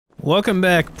Welcome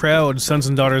back, proud sons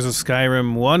and daughters of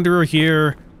Skyrim. Wanderer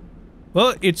here.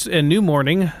 Well, it's a new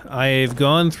morning. I've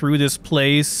gone through this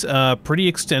place pretty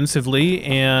extensively,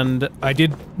 and I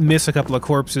did miss a couple of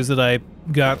corpses that I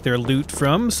got their loot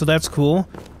from, so that's cool.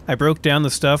 I broke down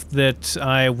the stuff that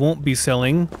I won't be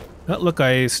selling. Oh, look,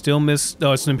 I still missed...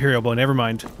 Oh, it's an Imperial bow. Never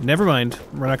mind. Never mind.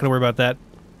 We're not going to worry about that.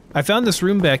 I found this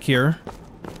room back here.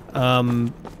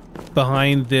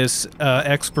 Behind this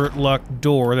expert lock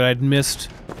door that I'd missed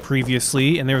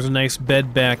previously, and there was a nice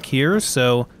bed back here,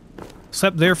 so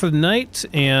slept there for the night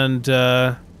and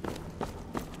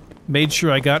made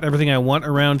sure I got everything I want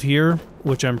around here,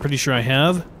 which I'm pretty sure I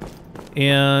have.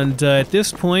 And at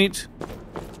this point,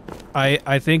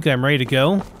 I think I'm ready to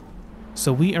go.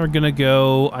 So we are gonna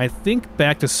go, I think,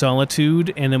 back to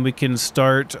Solitude, and then we can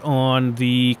start on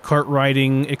the kart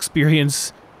riding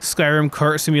experience, Skyrim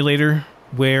Kart Simulator,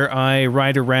 where I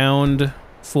ride around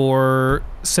for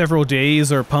several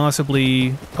days or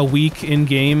possibly a week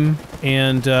in-game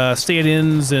and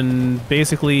stay-at-ins and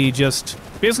basically just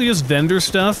vendor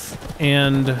stuff.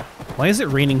 And why is it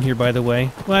raining here, by the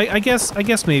way? Well, I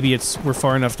guess maybe we're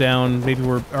far enough down, maybe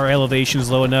our elevation is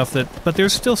low enough that, but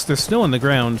there's snow on the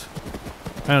ground.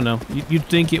 I don't know, you'd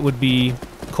think it would be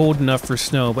cold enough for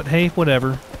snow, but hey,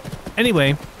 whatever.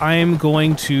 Anyway, I'm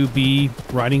going to be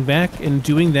riding back and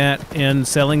doing that and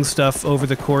selling stuff over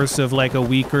the course of like a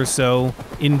week or so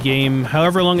in-game,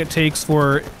 however long it takes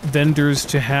for vendors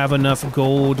to have enough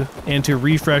gold and to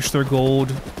refresh their gold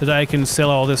that I can sell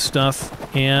all this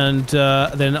stuff, and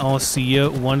then I'll see you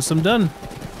once I'm done.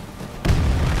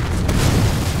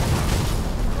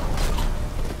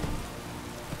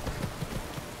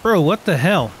 Bro, what the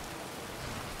hell?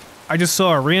 I just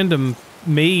saw a random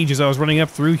mage as I was running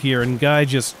up through here, and guy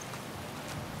just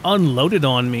unloaded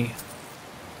on me.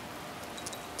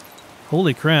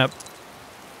 Holy crap.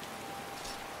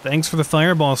 Thanks for the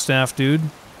fireball staff, dude.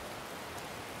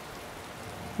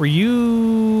 Were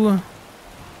you...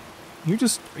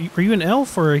 Are you an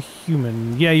elf or a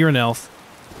human? Yeah, you're an elf.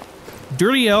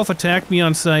 Dirty elf attacked me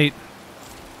on sight.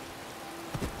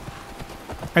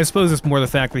 I suppose it's more the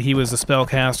fact that he was a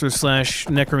spellcaster slash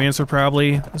necromancer,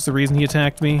 probably, is the reason he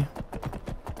attacked me.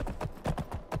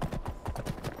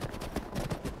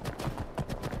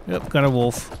 Yep, got a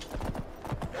wolf.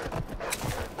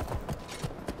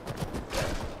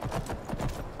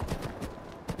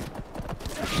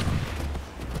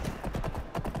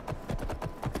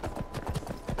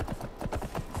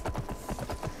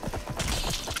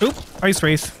 Oop, ice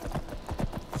wraith.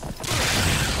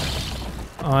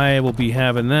 I will be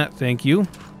having that, thank you.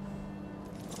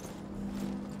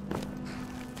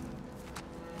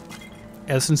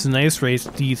 Essence and ice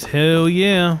wraith teeth, hell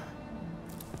yeah.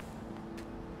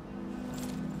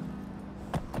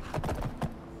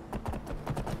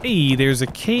 Hey, there's a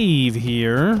cave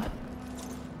here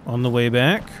on the way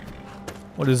back.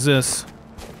 What is this?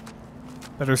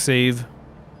 Better save.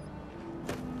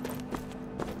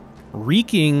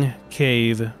 Reeking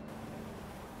cave.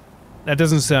 That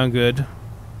doesn't sound good.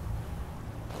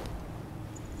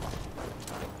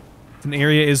 If an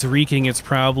area is reeking, it's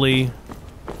probably...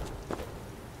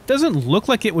 Doesn't look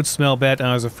like it would smell bad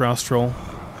as a frost troll.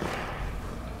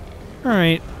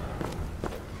 Alright.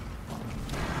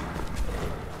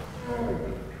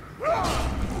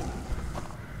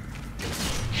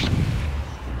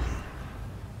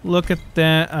 Look at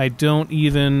that. I don't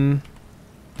even...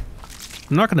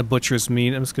 I'm not gonna butcher his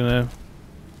meat. I'm just gonna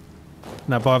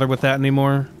not bother with that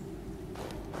anymore.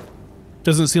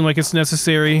 Doesn't seem like it's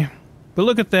necessary. But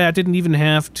look at that. Didn't even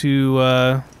have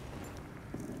to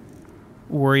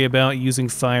worry about using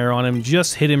fire on him.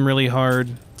 Just hit him really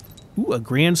hard. Ooh, a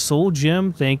grand soul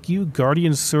gem. Thank you.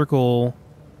 Guardian circle.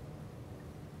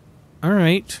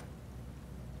 Alright.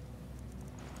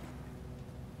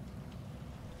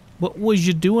 What was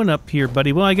you doing up here,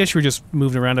 buddy? Well, I guess you were just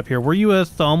moving around up here. Were you a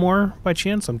Thalmor, by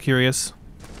chance? I'm curious.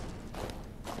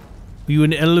 Were you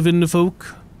an elven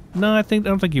folk? No, I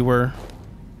don't think you were.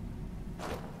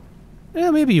 Yeah,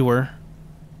 maybe you were.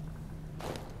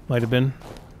 Might have been.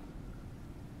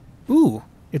 Ooh,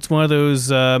 it's one of those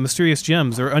mysterious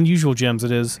gems, or unusual gems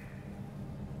it is.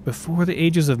 Before the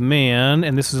ages of man,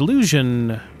 and this is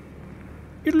illusion.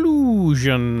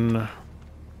 Illusion.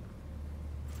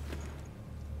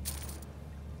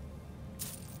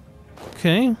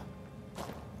 Okay.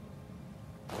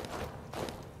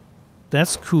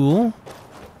 That's cool.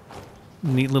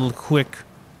 Neat little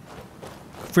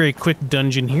very quick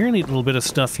dungeon here. Neat little bit of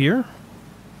stuff here.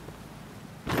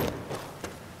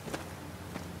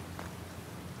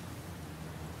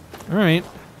 Alright.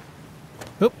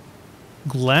 Oh.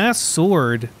 Glass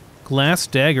sword. Glass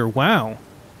dagger. Wow.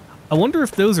 I wonder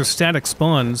if those are static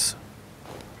spawns.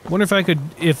 I wonder if I could,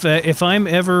 if I'm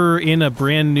ever in a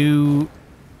brand new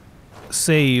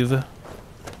save,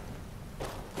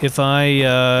 if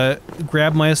I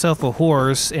grab myself a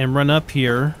horse and run up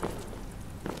here,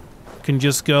 can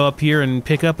just go up here and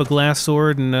pick up a glass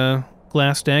sword and a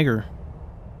glass dagger.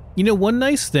 You know, one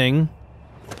nice thing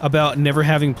about never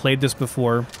having played this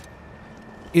before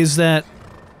is that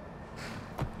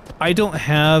I don't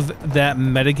have that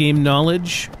metagame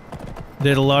knowledge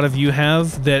that a lot of you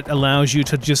have that allows you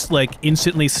to just like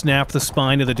instantly snap the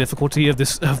spine of the difficulty of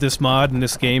this mod in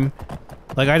this game.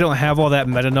 Like, I don't have all that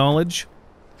meta knowledge.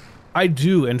 I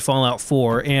do in Fallout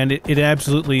 4, and it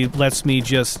absolutely lets me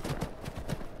just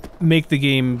make the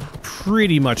game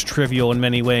pretty much trivial in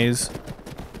many ways.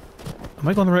 Am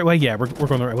I going the right way? Yeah, we're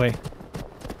going the right way.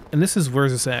 And this is,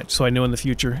 where's this at? So I know in the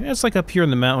future. It's like up here in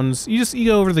the mountains. You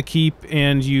go over to the keep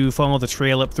and you follow the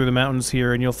trail up through the mountains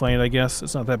here and you'll find it, I guess.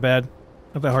 It's not that bad.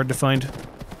 Not that hard to find.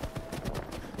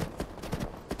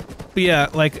 But yeah,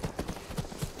 like...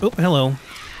 Oh, hello.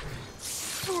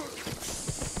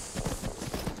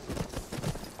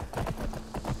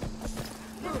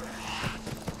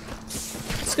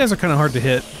 These guys are kind of hard to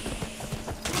hit.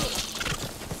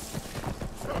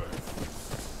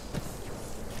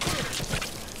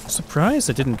 Surprised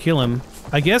I didn't kill him.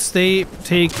 I guess they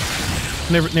take...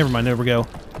 Never mind, there we go.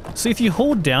 So if you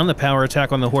hold down the power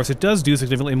attack on the horse, it does do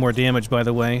significantly more damage, by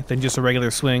the way, than just a regular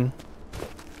swing.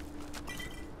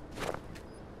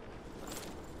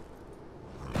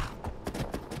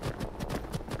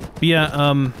 But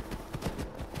yeah,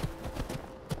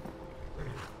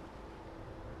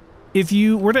 if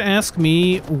you were to ask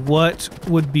me what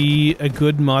would be a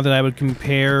good mod that I would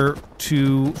compare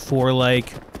to for, like,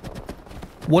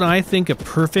 what I think a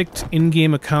perfect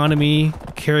in-game economy,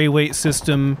 carry weight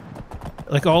system,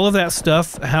 like all of that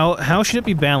stuff, how should it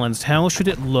be balanced? How should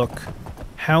it look?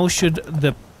 How should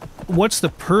what's the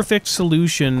perfect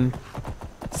solution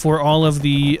for all of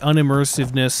the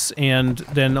unimmersiveness and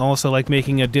then also like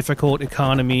making a difficult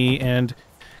economy and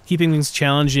keeping things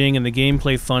challenging and the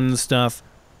gameplay fun and stuff?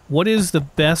 What is the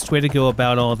best way to go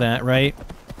about all that, right?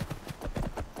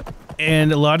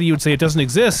 And a lot of you would say it doesn't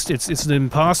exist. It's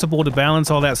impossible to balance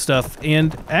all that stuff.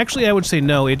 And actually, I would say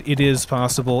no, it is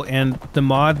possible. And the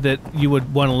mod that you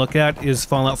would want to look at is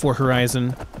Fallout 4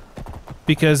 Horizon,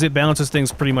 because it balances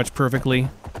things pretty much perfectly.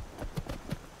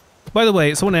 By the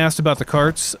way, someone asked about the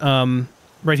carts.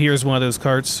 Right here is one of those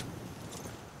carts.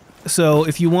 So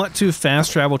if you want to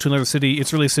fast travel to another city,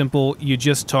 it's really simple. You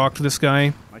just talk to this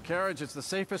guy. My carriage is the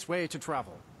safest way to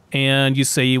travel. And you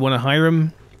say you want to hire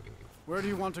him. Where do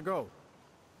you want to go?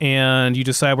 And you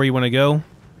decide where you want to go.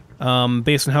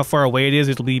 Based on how far away it is,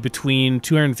 it'll be between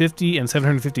 250 and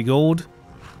 750 gold.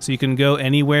 So you can go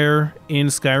anywhere in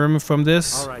Skyrim from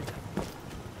this. All right.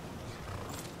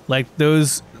 Like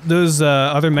those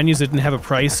other menus that didn't have a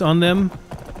price on them,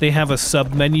 they have a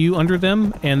sub-menu under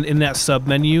them, and in that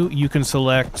sub-menu you can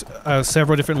select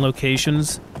several different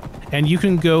locations, and you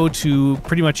can go to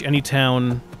pretty much any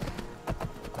town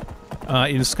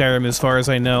in Skyrim as far as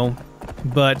I know.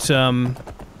 But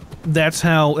that's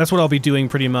what I'll be doing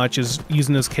pretty much, is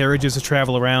using those carriages to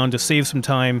travel around to save some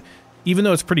time. Even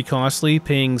though it's pretty costly,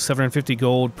 paying 750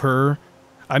 gold per,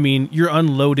 I mean, you're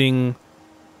unloading,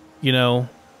 you know,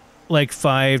 like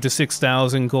 5,000 to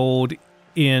 6,000 gold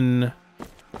in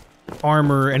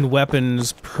armor and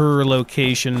weapons per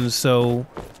location, so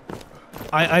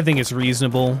I think it's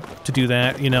reasonable to do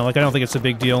that, you know, like I don't think it's a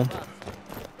big deal.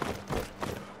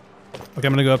 Like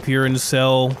I'm gonna go up here and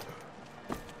sell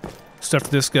stuff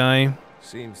to this guy.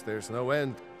 Seems there's no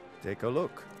end. Take a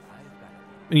look.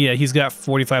 Yeah, he's got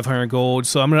 4,500 gold,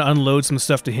 so I'm gonna unload some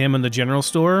stuff to him in the general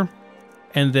store,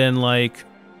 and then like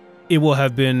it will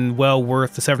have been well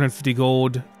worth the 750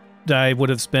 gold that I would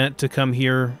have spent to come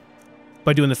here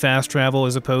by doing the fast travel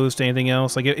as opposed to anything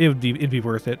else. Like it'd be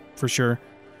worth it for sure.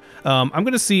 I'm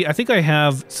gonna see. I think I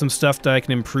have some stuff that I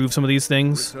can improve some of these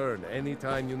things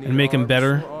and make them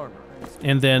better,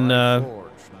 and then I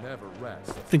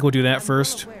think we'll do that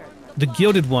first. The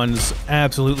gilded one's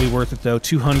absolutely worth it though.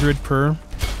 200 per.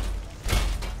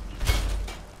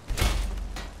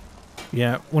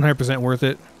 Yeah, 100% worth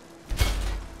it.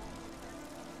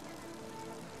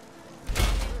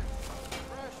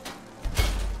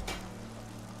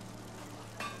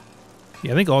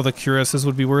 Yeah, I think all the cuirasses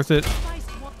would be worth it.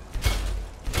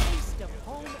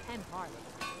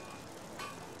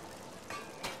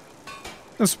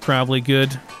 That's probably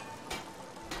good.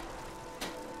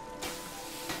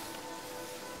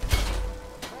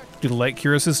 Do the light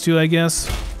cuirasses too, I guess.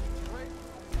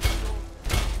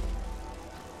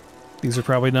 These are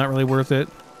probably not really worth it.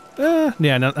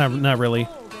 Yeah, not really.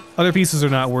 Other pieces are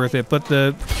not worth it, but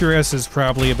the cuirass is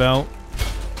probably about...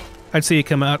 I'd say you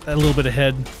come out a little bit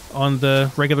ahead on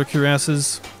the regular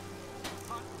cuirasses.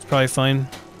 It's probably fine.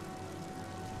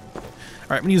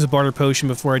 Alright, I'm gonna use a barter potion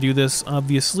before I do this,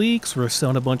 obviously, because we're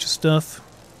selling a bunch of stuff.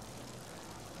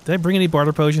 Did I bring any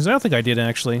barter potions? I don't think I did,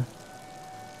 actually.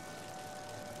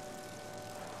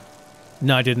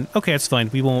 No, I didn't. Okay, that's fine.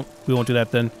 We won't do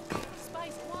that then.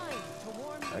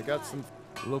 I got some.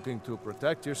 Looking to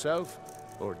protect yourself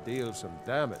or deal some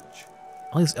damage.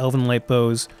 All these elven light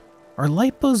bows. Are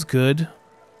light bows good?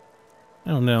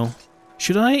 I don't know.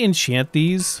 Should I enchant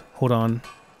these? Hold on.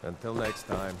 Until next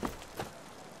time.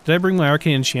 Did I bring my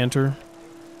arcane enchanter?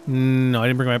 No, I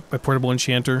didn't bring my portable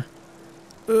enchanter.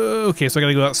 Okay, so I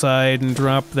gotta go outside and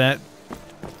drop that.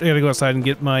 I gotta go outside and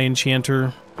get my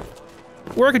enchanter.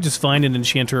 Or I could just find an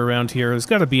enchanter around here. There's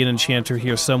gotta be an enchanter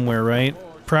here somewhere, right?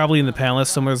 Probably in the palace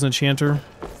somewhere there's an enchanter.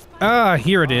 Ah,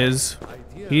 here it is.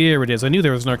 Here it is. I knew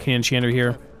there was an arcane enchanter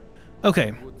here.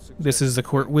 Okay, this is the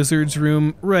court wizard's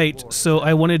room. Right, so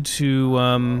I wanted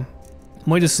to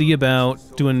see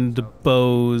about doing the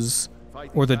bows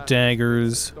or the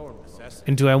daggers.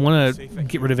 And do I want to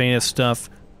get rid of any of this stuff?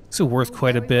 It's worth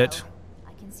quite a bit.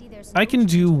 I can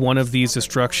do one of these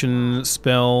destruction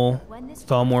spell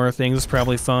Thalmor things, is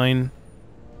probably fine.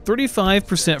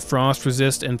 35% frost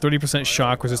resist and 30%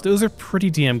 shock resist. Those are pretty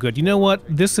damn good. You know what?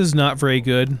 This is not very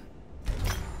good.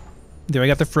 There, I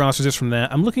got the frost resist from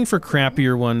that. I'm looking for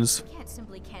crappier ones.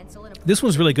 This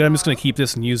one's really good. I'm just going to keep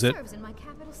this and use it.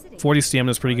 40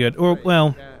 stamina is pretty good. Or,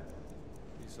 well,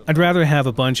 I'd rather have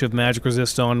a bunch of magic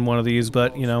resist on one of these,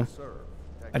 but, you know,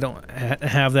 I don't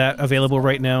have that available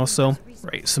right now, so...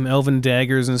 Right, some elven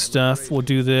daggers and stuff. We'll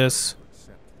do this.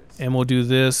 And we'll do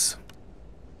this.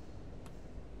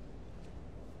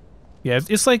 Yeah,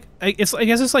 it's like... I guess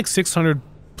it's like 600...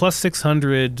 plus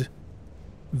 600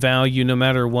 value no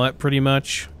matter what, pretty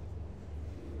much.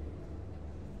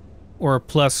 Or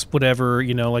plus whatever,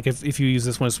 you know, like if you use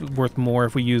this one, it's worth more.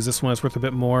 If we use this one, it's worth a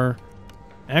bit more.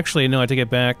 Actually, no, I take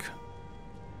it back.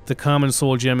 The common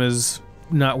soul gem is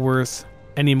not worth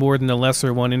any more than the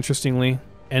lesser one, interestingly.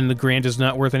 And the grand is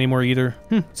not worth any more either.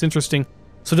 It's interesting.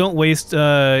 So don't waste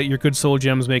your good soul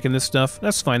gems making this stuff.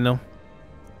 That's fine, though.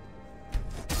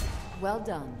 Well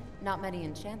done. Not many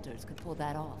enchanters could pull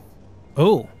that off.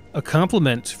 Oh, a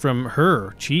compliment from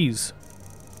her. Jeez.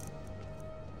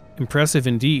 Impressive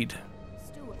indeed.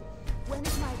 Stuart, when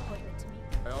is my appointment to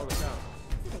meet? By all accounts.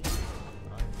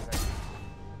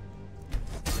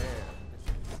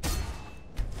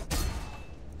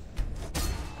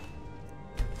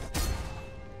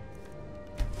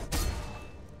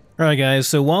 Alright guys,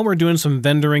 so while we're doing some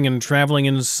vendoring and traveling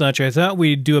and such, I thought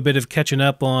we'd do a bit of catching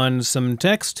up on some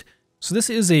text. So this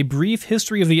is A Brief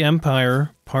History of the Empire,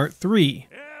 Part 3.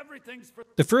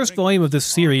 The first volume of this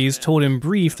series told in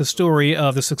brief the story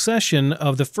of the succession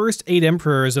of the first 8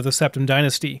 emperors of the Septim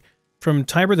dynasty, from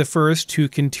Tiber I to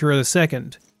Kintira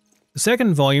II. The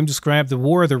second volume described the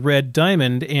War of the Red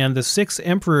Diamond and the 6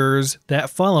 emperors that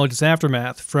followed its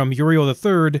aftermath, from Uriel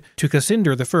III to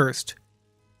Cassander I.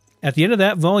 At the end of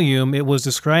that volume, it was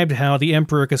described how the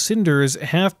Emperor Cassander's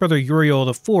half-brother Uriel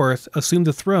IV assumed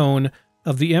the throne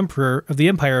of the Empire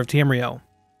of Tamriel.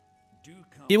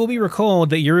 It will be recalled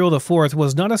that Uriel IV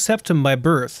was not a Septim by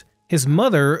birth. His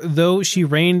mother, though she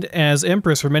reigned as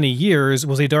Empress for many years,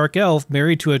 was a dark elf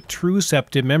married to a true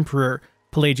Septim Emperor,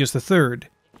 Pelagius III.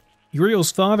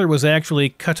 Uriel's father was actually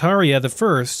Cataria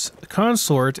I,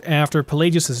 consort after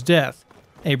Pelagius' death,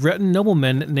 a Breton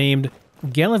nobleman named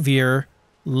Galavir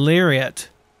Lariat.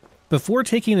 Before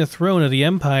taking the throne of the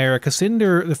empire,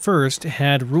 Cassander I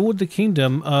had ruled the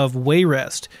kingdom of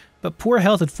Wayrest, but poor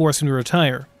health had forced him to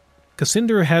retire.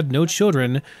 Cassander had no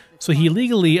children, so he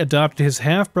legally adopted his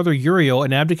half-brother Uriel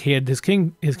and abdicated his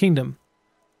kingdom.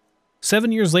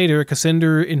 7 years later,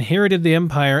 Cassander inherited the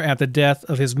empire at the death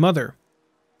of his mother.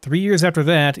 3 years after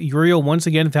that, Uriel once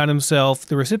again found himself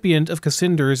the recipient of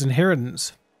Cassander's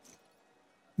inheritance.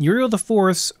 Uriel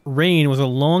IV's reign was a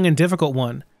long and difficult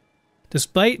one.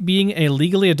 Despite being a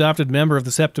legally adopted member of the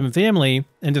Septim family,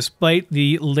 and despite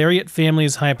the Lariat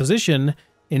family's high position,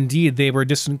 indeed they were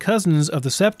distant cousins of the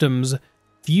Septims,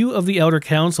 few of the Elder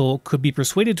Council could be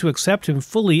persuaded to accept him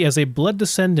fully as a blood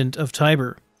descendant of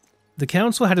Tiber. The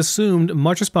council had assumed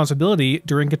much responsibility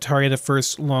during Cataria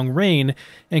I's long reign,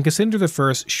 and Cassander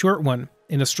I's short one,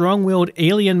 and a strong-willed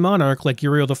alien monarch like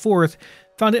Uriel IV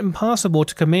found it impossible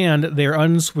to command their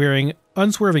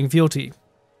unswerving fealty.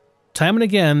 Time and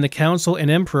again, the council and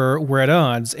emperor were at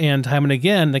odds, and time and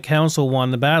again, the council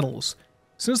won the battles.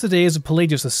 Since the days of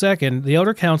Pelagius II, the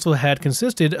Elder Council had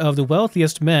consisted of the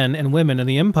wealthiest men and women in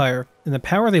the empire, and the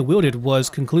power they wielded was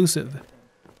conclusive.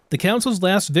 The council's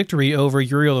last victory over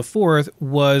Uriel IV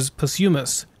was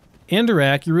posthumous.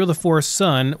 Andorak, Uriel IV's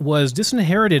son, was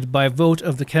disinherited by vote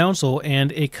of the council,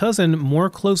 and a cousin more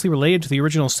closely related to the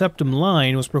original septum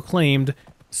line was proclaimed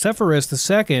Sepphoris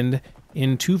II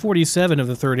in 247 of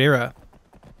the Third Era.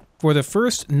 For the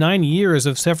first 9 years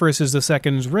of Sepphoris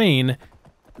II's reign,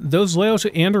 those loyal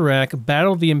to Andorak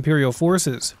battled the imperial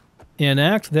forces, an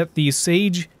act that the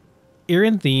sage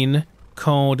Erenthine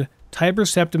called Tiber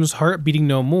Septum's Heart Beating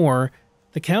No More.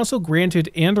 The council granted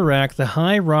Andorak the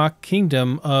High Rock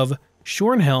Kingdom of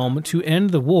Shornhelm to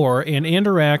end the war, and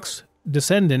Andorak's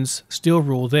descendants still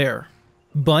rule there.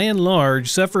 By and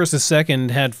large, Sepphoris II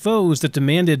had foes that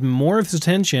demanded more of his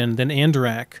attention than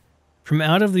Andorak. From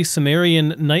out of the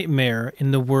Sumerian nightmare,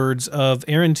 in the words of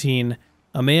Erenthine,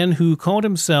 a man who called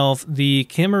himself the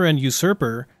Cameron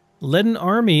Usurper led an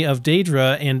army of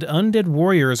Daedra and undead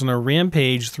warriors on a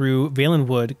rampage through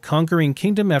Valenwood, conquering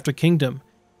kingdom after kingdom.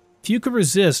 Few could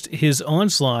resist his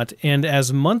onslaught, and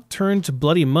as month turned to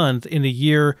bloody month in the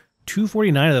year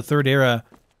 249 of the Third Era,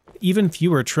 even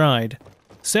fewer tried.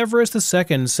 Sepphoris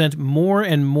II sent more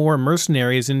and more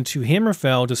mercenaries into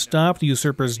Hammerfell to stop the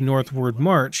usurper's northward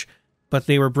march, but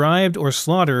they were bribed or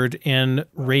slaughtered and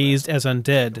raised as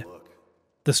undead.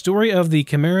 The story of the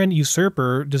Cameron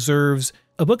Usurper deserves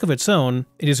a book of its own.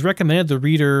 It is recommended the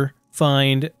reader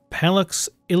find Palux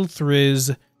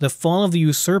Ilthriz, The Fall of the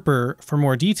Usurper, for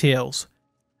more details.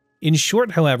 In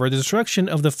short, however, the destruction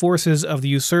of the forces of the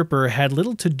usurper had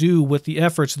little to do with the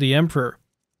efforts of the emperor.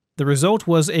 The result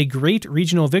was a great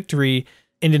regional victory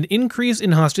and an increase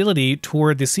in hostility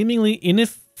toward the seemingly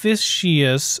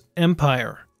inefficacious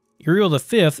empire. Uriel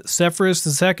V, Sepphoris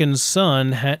II's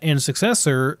son and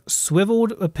successor,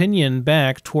 swiveled opinion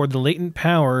back toward the latent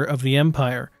power of the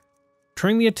empire.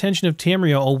 Turning the attention of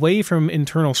Tamriel away from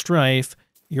internal strife,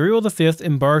 Uriel V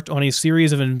embarked on a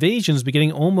series of invasions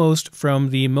beginning almost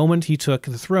from the moment he took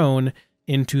the throne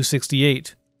in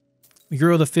 268.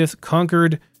 Uriel V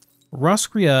conquered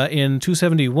Roscria in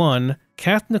 271,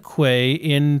 Cathnaque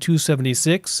in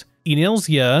 276,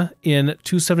 Enelsia in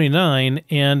 279,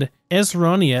 and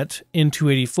Esroniet in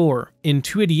 284. In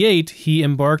 288, he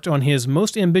embarked on his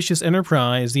most ambitious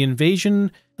enterprise, the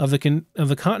invasion of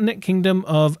the continent kingdom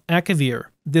of Akavir.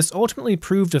 This ultimately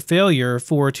proved a failure,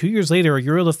 for 2 years later,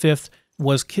 Uriel V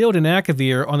was killed in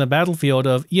Akavir on the battlefield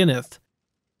of Ionith.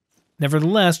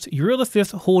 Nevertheless, Uriel V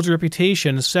holds a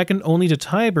reputation second only to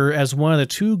Tiber as one of the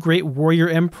two great warrior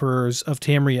emperors of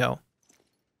Tamriel.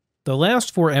 The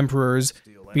last four emperors,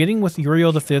 beginning with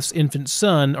Uriel V's infant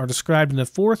son, are described in the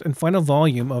fourth and final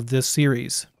volume of this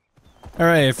series.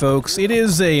 Alright folks, it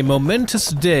is a momentous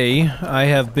day. I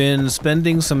have been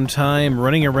spending some time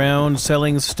running around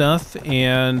selling stuff,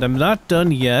 and I'm not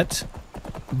done yet,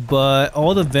 but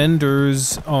all the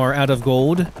vendors are out of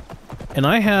gold, and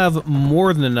I have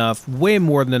more than enough, way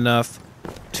more than enough,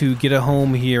 to get a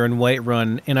home here in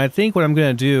Whiterun. And I think what I'm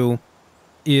going to do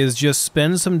is just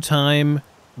spend some time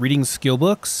reading skill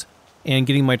books and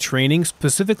getting my training,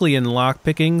 specifically in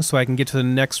lockpicking, so I can get to the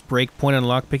next breakpoint on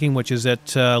lockpicking, which is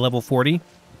at level 40.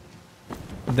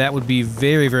 That would be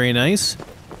very, very nice.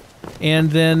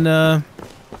 And then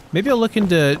maybe I'll look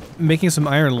into making some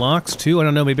iron locks too. I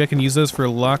don't know, maybe I can use those for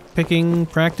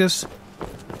lockpicking practice.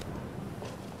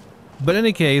 But in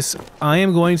any case, I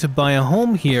am going to buy a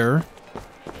home here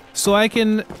so I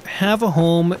can have a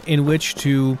home in which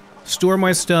to store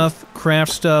my stuff,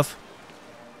 craft stuff.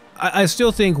 I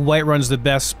still think Whiterun's the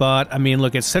best spot. I mean,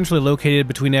 look, it's centrally located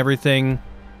between everything.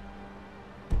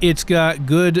 It's got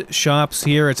good shops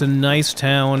here. It's a nice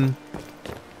town.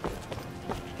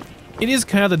 It is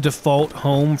kind of the default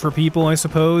home for people, I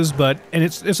suppose, but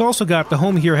it's also got, the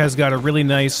home here has got a really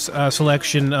nice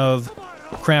selection of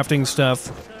crafting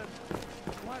stuff.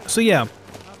 So yeah,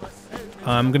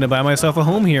 I'm gonna buy myself a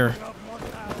home here.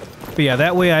 But yeah,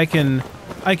 that way I can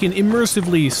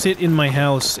immersively sit in my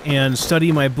house and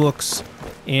study my books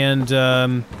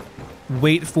and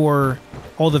wait for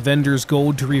all the vendors'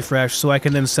 gold to refresh so I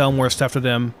can then sell more stuff to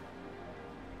them.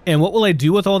 And what will I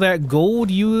do with all that gold,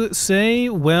 you say?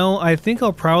 Well, I think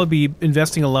I'll probably be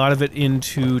investing a lot of it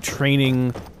into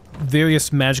training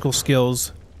various magical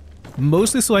skills.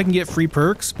 Mostly so I can get free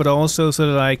perks, but also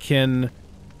so that I can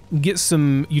get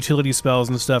some utility spells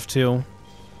and stuff too.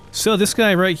 So this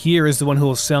guy right here is the one who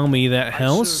will sell me that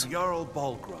house. Jarl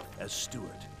Balgruff as steward.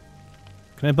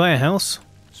 Can I buy a house?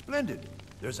 Splendid.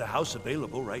 There's a house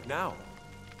available right now.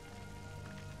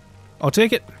 I'll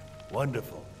take it.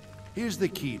 Wonderful. Here's the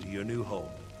key to your new home.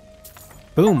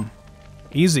 Boom.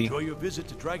 Easy. Enjoy your visit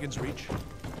to Dragon's Reach.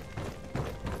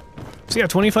 So yeah,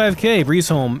 25k, Breeze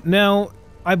Home. Now,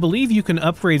 I believe you can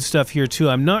upgrade stuff here too.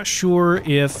 I'm not sure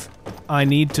if I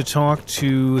need to talk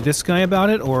to this guy about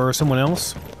it or someone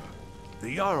else?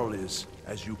 The Jarl is,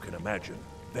 as you can imagine,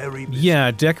 very busy.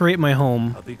 Yeah, decorate my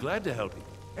home. I'll be glad to help you.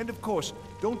 And of course,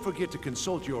 don't forget to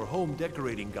consult your home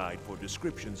decorating guide for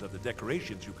descriptions of the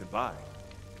decorations you can buy.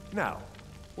 Now,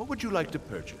 what would you like to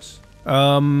purchase?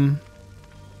 Yeah,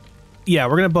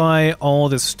 we're gonna buy all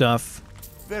this stuff.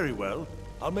 Very well.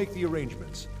 I'll make the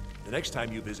arrangements. The next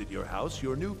time you visit your house,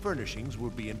 your new furnishings will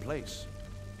be in place.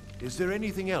 Is there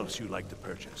anything else you'd like to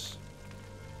purchase?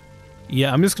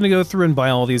 Yeah, I'm just gonna go through and buy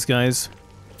all these guys.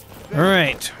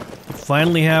 Alright.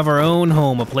 Finally have our own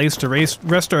home, a place to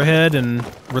rest our head and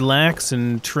relax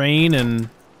and train, and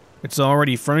it's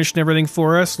already furnished and everything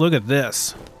for us. Look at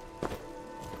this.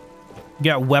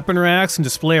 Got weapon racks and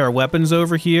display our weapons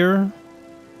over here.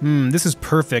 This is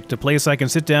perfect. A place I can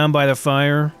sit down by the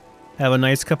fire, have a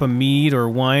nice cup of mead or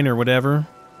wine or whatever,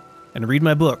 and read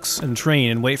my books and train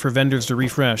and wait for vendors to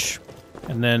refresh.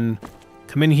 And then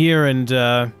come in here and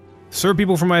serve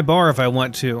people from my bar if I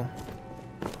want to.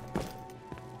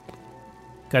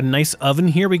 Got a nice oven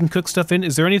here we can cook stuff in.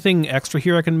 Is there anything extra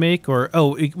here I can make? Or,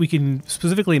 oh, we can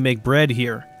specifically make bread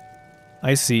here.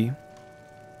 I see.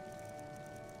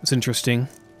 That's interesting.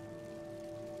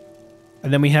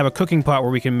 And then we have a cooking pot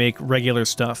where we can make regular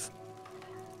stuff.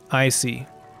 I see.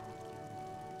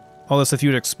 All the stuff you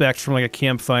would expect from like a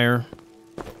campfire.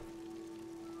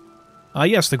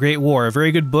 Yes, The Great War. A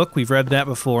very good book. We've read that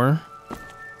before.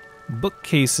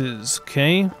 Bookcases,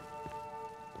 okay.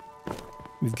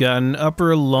 We've got an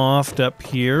upper loft up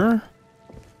here.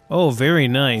 Oh, very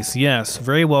nice. Yes,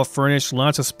 very well furnished.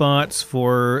 Lots of spots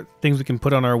for things we can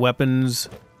put on our weapons.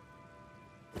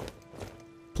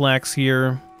 Plaques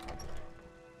here.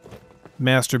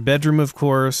 Master bedroom, of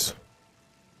course.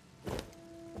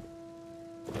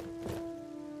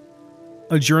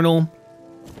 A journal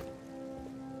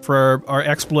for our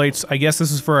exploits. I guess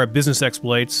this is for our business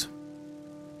exploits.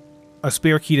 A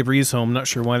spare key to Breeze Home. Not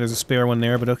sure why there's a spare one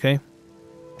there, but okay.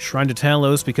 Shrine to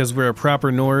Talos because we're a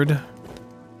proper Nord.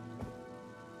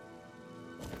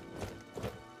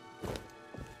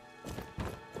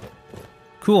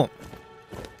 Cool.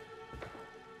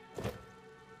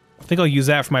 I think I'll use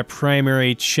that for my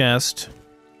primary chest.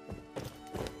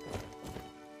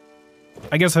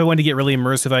 I guess if I wanted to get really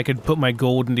immersive, I could put my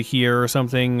gold into here or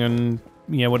something and,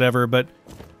 yeah, whatever, but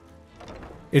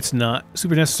it's not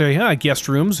super necessary. Ah, guest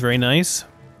rooms, very nice.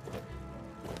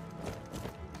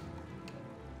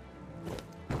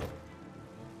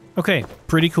 Okay,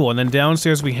 pretty cool. And then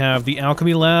downstairs we have the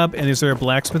alchemy lab, and is there a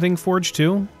blacksmithing forge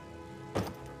too?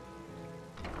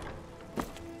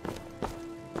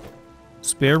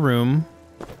 Spare room.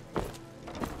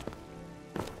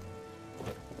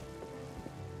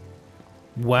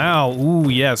 Wow, ooh,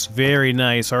 yes, very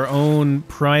nice. Our own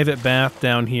private bath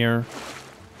down here.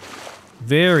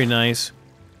 Very nice.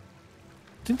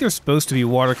 I think there's supposed to be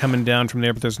water coming down from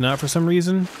there, but there's not for some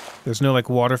reason. There's no, like,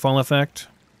 waterfall effect.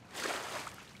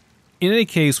 In any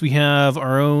case, we have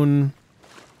our own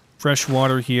fresh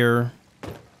water here.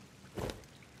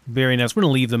 Very nice. We're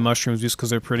gonna leave the mushrooms just because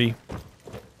they're pretty.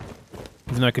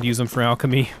 Even though I could use them for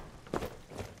alchemy.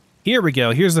 Here we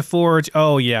go. Here's the forge.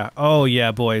 Oh yeah. Oh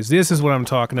yeah, boys. This is what I'm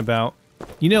talking about.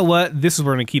 You know what? This is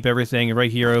where we're gonna keep everything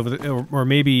right here over the, or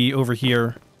maybe over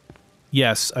here.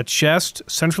 Yes, a chest,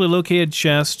 centrally located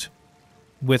chest,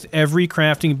 with every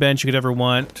crafting bench you could ever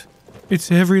want.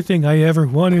 It's everything I ever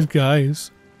wanted, guys.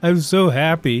 I'm so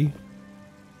happy.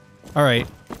 Alright.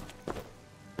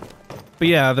 But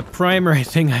yeah, the primary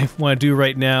thing I want to do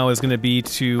right now is going to be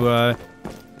to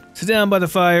sit down by the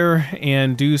fire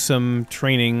and do some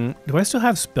training. Do I still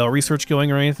have spell research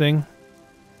going or anything?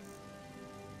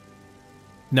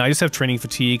 No, I just have training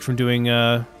fatigue from doing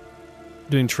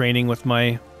training with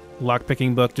my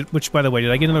lockpicking book. Which, by the way,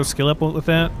 did I get another skill up with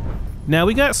that? Now,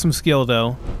 we got some skill,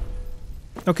 though.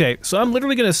 Okay, so I'm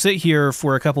literally going to sit here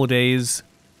for a couple of days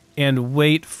and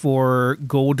wait for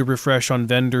gold to refresh on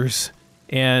vendors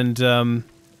and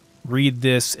read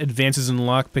this Advances in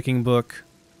Lockpicking book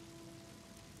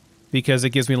because it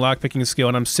gives me lockpicking skill,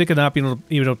 and I'm sick of not being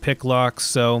able to pick locks,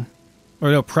 so...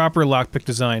 Or no, proper lockpick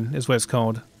design is what it's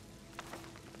called.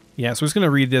 Yeah, so we're just going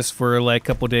to read this for like a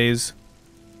couple of days.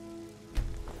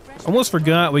 Almost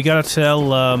forgot, we gotta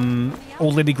tell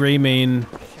old Lady Greymane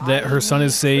that her son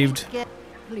is saved.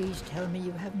 Please tell me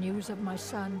you have news of my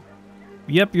son.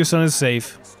 Yep, your son is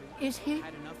safe. Is he?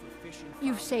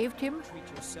 You've saved him?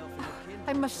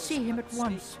 I must see him at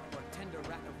once.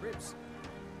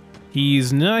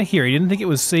 He's not here. He didn't think it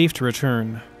was safe to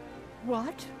return.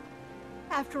 What?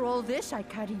 After all this, I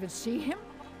can't even see him?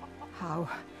 How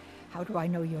do I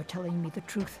know you're telling me the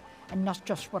truth and not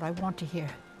just what I want to hear?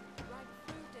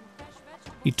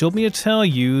 He told me to tell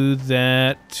you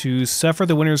that to suffer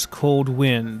the winter's cold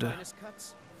wind.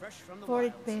 For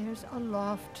it bears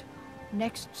aloft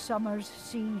next summer's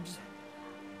seeds.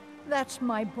 That's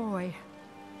my boy.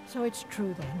 So it's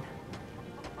true then.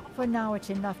 For now it's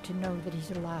enough to know that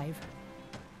he's alive.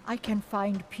 I can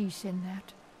find peace in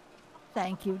that.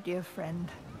 Thank you, dear friend.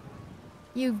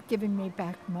 You've given me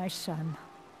back my son.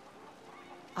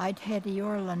 I'd had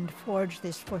Eorland forge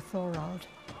this for Thorald.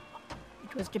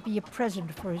 It was to be a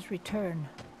present for his return.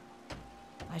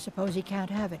 I suppose he can't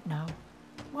have it now.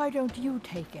 Why don't you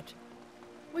take it?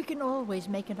 We can always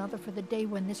make another for the day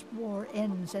when this war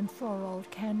ends and Thorald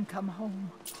can come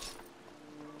home.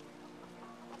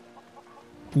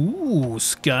 Ooh,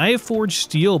 Skyforged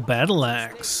Steel Battle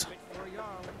Axe.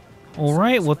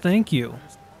 Alright, well thank you.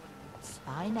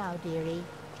 Bye now, dearie.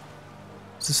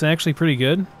 Is this actually pretty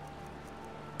good?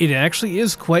 It actually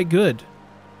is quite good.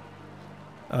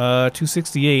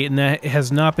 268, and that has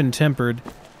not been tempered.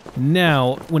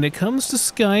 Now, when it comes to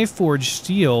Skyforged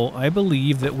Steel, I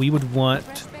believe that we would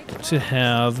want to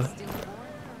have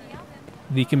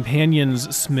the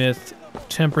Companion's Smith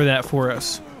temper that for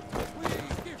us.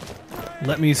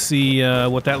 Let me see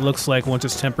what that looks like once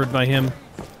it's tempered by him.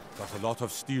 Got a lot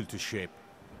of steel to shape.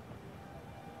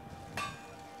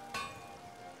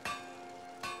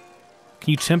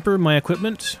 Can you temper my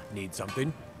equipment? Need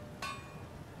something?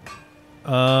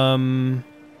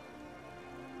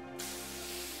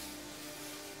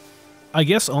 I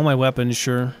guess all my weapons,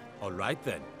 sure. All right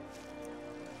then.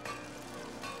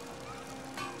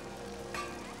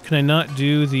 Can I not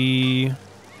do the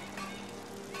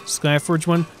Skyforge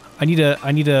one? I need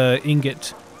a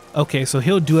ingot. Okay, so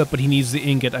he'll do it, but he needs the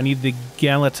ingot. I need the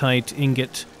Galatite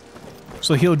ingot.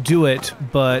 So he'll do it,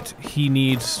 but he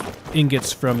needs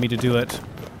ingots from me to do it.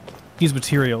 He needs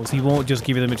materials. He won't just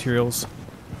give you the materials.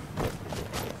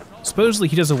 Supposedly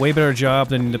he does a way better job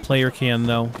than the player can,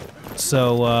 though.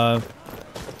 So,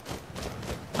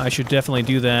 I should definitely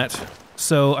do that.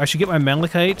 So I should get my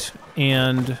malachite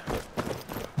and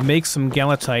make some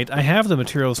Galatite. I have the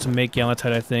materials to make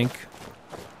Galatite, I think.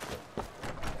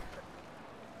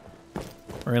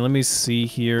 Alright, let me see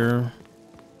here.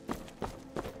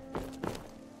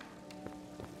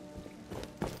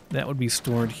 That would be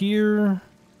stored here.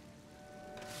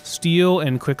 Steel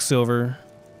and quicksilver.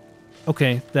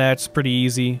 Okay, that's pretty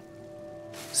easy.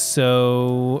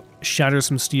 So, shatter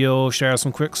some steel, shatter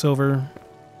some quicksilver.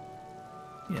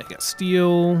 Yeah, I got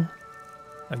steel.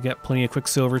 I've got plenty of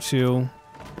quicksilver too.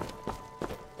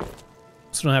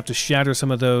 So don't have to shatter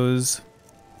some of those.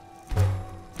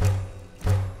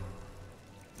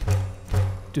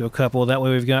 Do a couple, that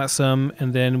way we've got some,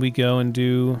 and then we go and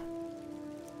do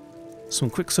some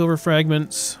quicksilver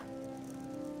fragments.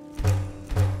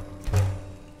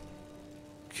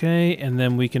 Okay, and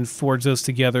then we can forge those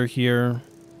together here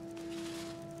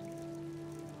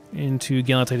into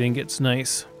Galatite ingots.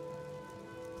 Nice.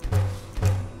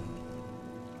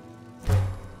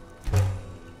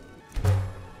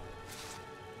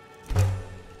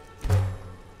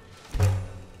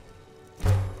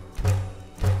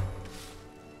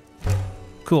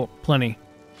 Cool, plenty.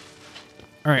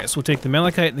 Alright, so we'll take the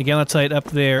malachite and the Galatite up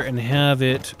there and have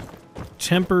it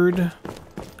tempered.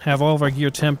 Have all of our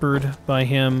gear tempered by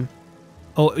him.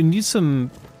 Oh, we need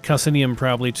some calcinium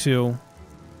probably too,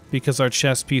 because our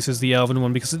chest piece is the elven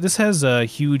one, because this has a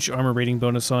huge armor rating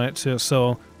bonus on it too,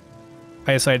 so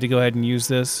I decided to go ahead and use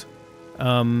this.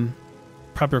 Probably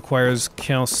requires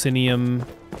calcinium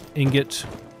ingot.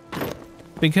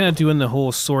 Been kind of doing the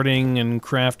whole sorting and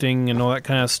crafting and all that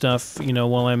kind of stuff, you know,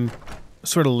 while I'm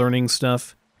sort of learning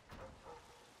stuff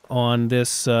on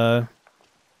this, the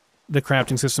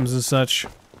crafting systems and such.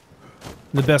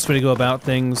 The best way to go about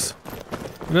things.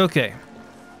 But okay.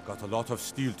 Got a lot of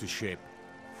steel to shape.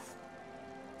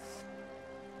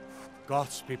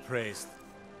 Gods be praised.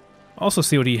 Also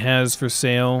see what he has for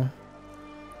sale.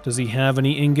 Does he have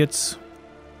any ingots?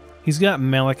 He's got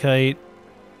malachite.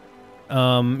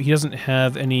 He doesn't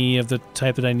have any of the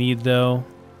type that I need, though.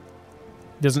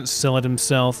 He doesn't sell it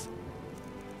himself.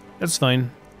 That's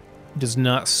fine. He does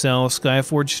not sell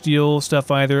Skyforged steel stuff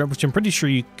either, which I'm pretty sure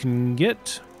you can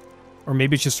get. Or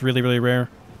maybe it's just really, really rare.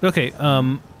 Okay,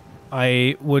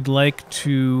 I would like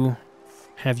to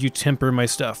have you temper my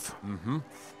stuff. Mm-hmm.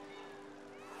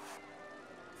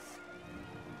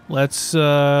 Let's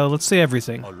say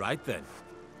everything. All right then.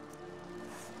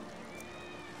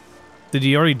 Did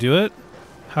he already do it?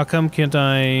 How come can't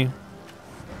I...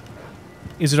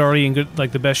 Is it already in good,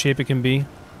 like the best shape it can be?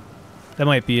 That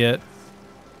might be it.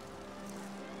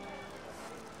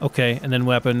 Okay, and then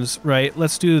weapons. Right,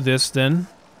 let's do this then.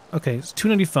 Okay, it's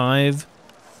 295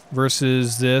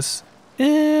 versus this.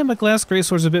 My glass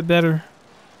greatsword's a bit better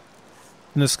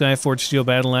than the Skyforged steel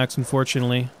battle axe,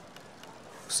 unfortunately.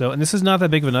 So, and this is not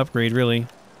that big of an upgrade, really.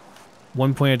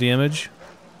 1 point of damage.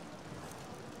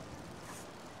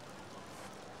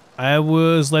 I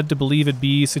was led to believe it'd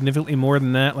be significantly more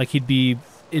than that. Like, it'd be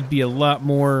a lot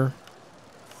more.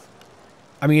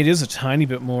 I mean, it is a tiny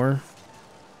bit more.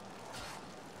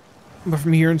 But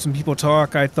from hearing some people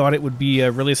talk, I thought it would be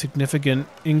a really significant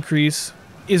increase.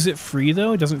 Is it free,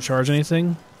 though? It doesn't charge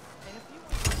anything?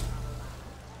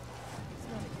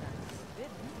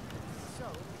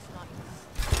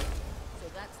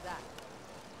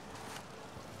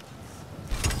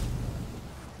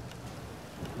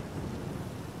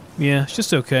 Yeah, it's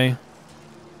just okay.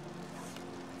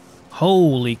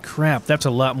 Holy crap, that's a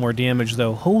lot more damage,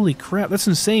 though. Holy crap, that's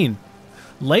insane.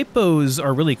 Light bows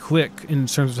are really quick in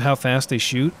terms of how fast they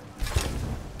shoot.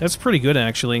 That's pretty good,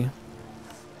 actually.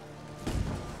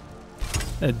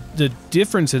 The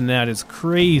difference in that is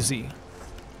crazy.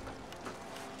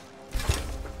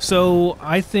 So,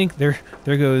 I think there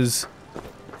goes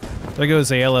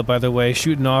Ayla, by the way,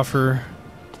 shooting off her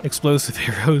explosive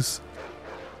arrows.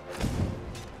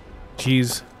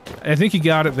 Jeez. I think you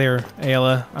got it there,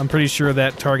 Ayla. I'm pretty sure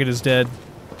that target is dead.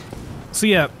 So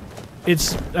yeah,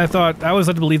 I was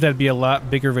led to believe that'd be a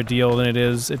lot bigger of a deal than it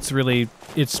is.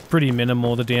 It's pretty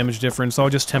minimal, the damage difference. I'll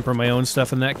just temper my own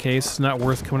stuff in that case. It's not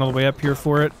worth coming all the way up here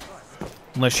for it.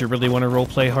 Unless you really want to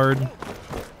roleplay hard.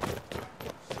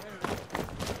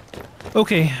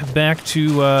 Okay, back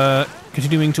to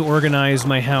continuing to organize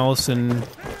my house and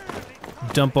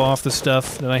dump off the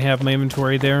stuff that I have in my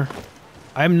inventory there.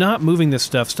 I'm not moving this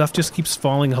stuff. Stuff just keeps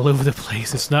falling all over the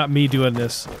place. It's not me doing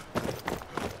this.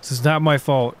 This is not my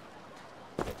fault.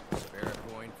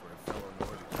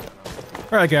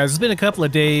 Alright guys, it's been a couple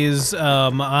of days.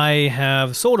 I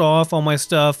have sold off all my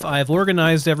stuff. I've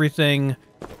organized everything.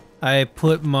 I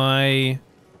put my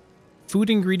food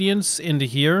ingredients into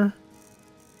here.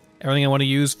 Everything I want to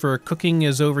use for cooking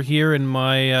is over here in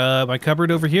my my cupboard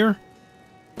over here.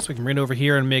 So we can bring it over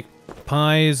here and make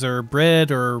pies or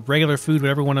bread or regular food,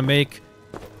 whatever we want to make.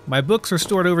 My books are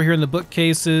stored over here in the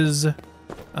bookcases.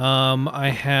 I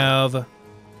have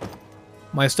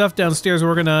my stuff downstairs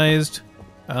organized.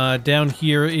 Down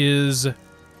here is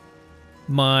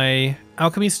my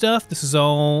alchemy stuff. This is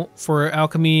all for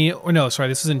alchemy, or no, sorry,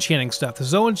 this is enchanting stuff. This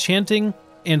is all enchanting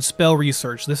and spell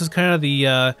research. This is kind of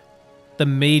the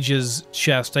mage's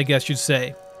chest, I guess you'd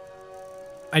say.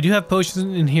 I do have potions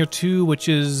in here too, which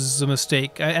is a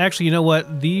mistake. Actually, you know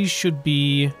what? These should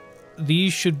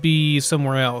be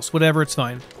somewhere else. Whatever, it's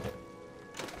fine.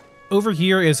 Over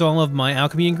here is all of my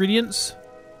alchemy ingredients.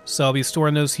 So I'll be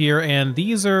storing those here, and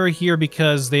these are here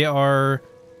because they are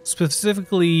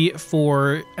specifically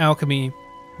for alchemy.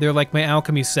 They're like my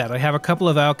alchemy set. I have a couple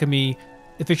of alchemy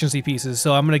efficiency pieces,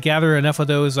 so I'm going to gather enough of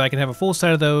those so I can have a full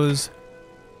set of those.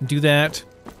 Do that.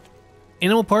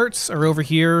 Animal parts are over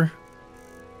here.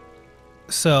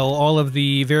 So all of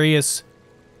the various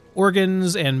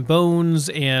organs and bones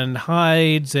and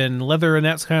hides and leather and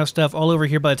that kind of stuff all over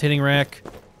here by the tanning rack.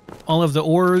 All of the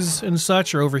ores and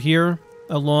such are over here,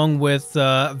 along with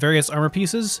various armor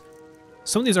pieces.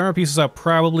 Some of these armor pieces I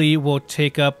probably will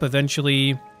take up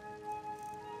eventually.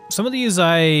 Some of these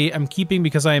I am keeping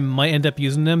because I might end up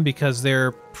using them because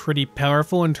they're pretty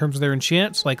powerful in terms of their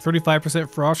enchants. Like 35%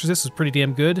 frost resist is pretty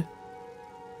damn good.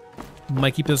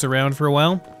 Might keep those around for a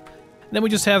while. Then we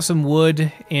just have some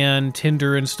wood and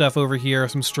tinder and stuff over here,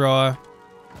 some straw.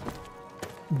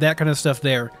 That kind of stuff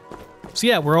there. So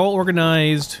yeah, we're all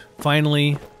organized,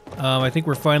 finally. I think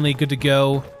we're finally good to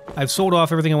go. I've sold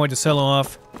off everything I wanted to sell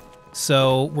off,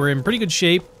 so we're in pretty good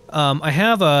shape. I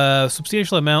have a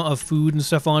substantial amount of food and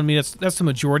stuff on me. That's the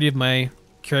majority of my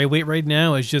carry weight right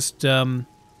now, is just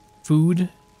food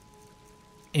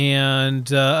and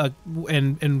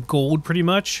gold, pretty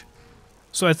much.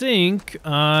 So I think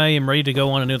I am ready to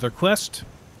go on another quest.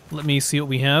 Let me see what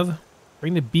we have.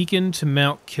 Bring the beacon to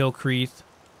Mount Kilcreath.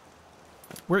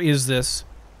 Where is this?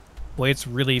 Boy, it's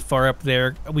really far up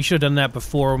there. We should have done that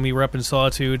before when we were up in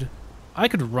Solitude. I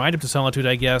could ride up to Solitude,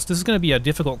 I guess. This is going to be a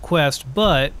difficult quest,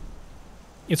 but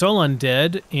it's all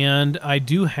undead, and I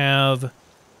do have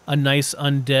a nice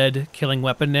undead killing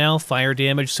weapon now. Fire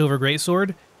damage, silver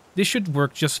greatsword. This should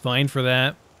work just fine for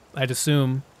that, I'd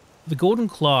assume. The Golden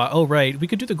Claw. Oh, right. We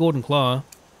could do the Golden Claw.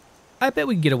 I bet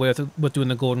we can get away with doing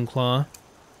the Golden Claw.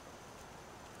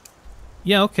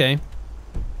 Yeah, okay.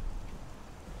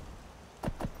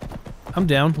 I'm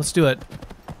down. Let's do it.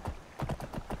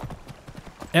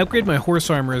 I upgraded my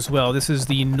horse armor as well. This is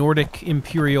the Nordic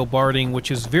Imperial Barding, which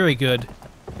is very good.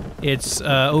 It's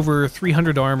over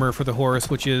 300 armor for the horse,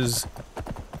 which is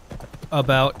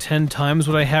about 10 times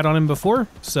what I had on him before,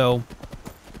 so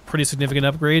pretty significant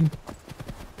upgrade.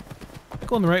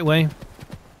 Going the right way.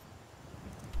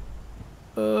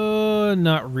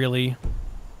 Not really.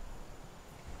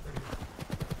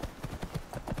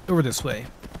 Over this way.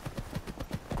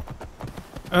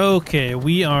 Okay,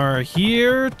 we are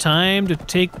here. Time to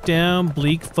take down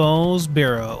Bleak Falls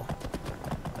Barrow.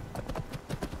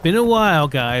 Been a while,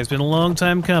 guys. Been a long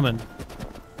time coming.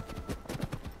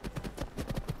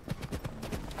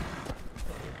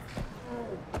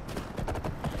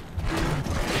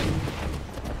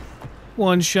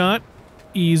 One shot.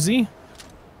 Easy.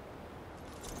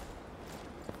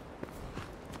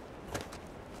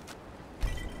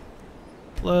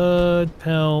 Blood,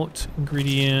 pelt,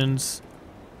 ingredients,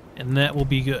 and that will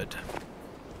be good.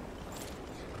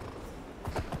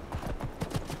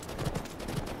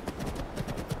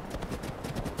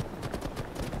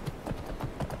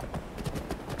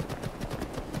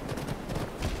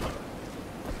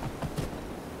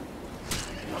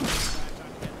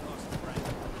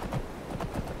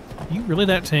 You really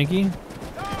that tanky?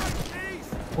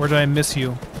 Or did I miss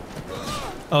you?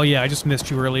 Oh yeah, I just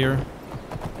missed you earlier.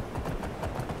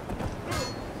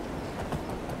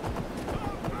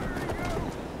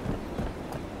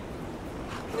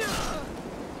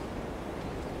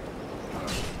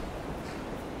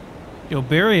 You'll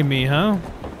bury me, huh?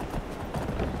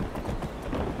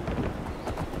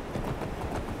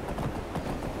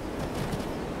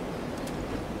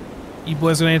 You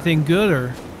boys got anything good,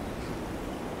 or?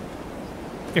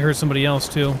 I heard somebody else,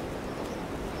 too.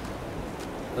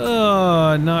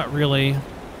 Not really.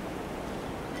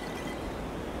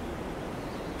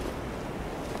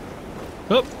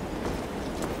 Oh!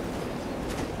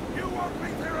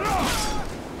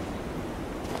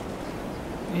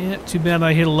 Yeah, too bad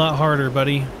I hit a lot harder,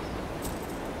 buddy.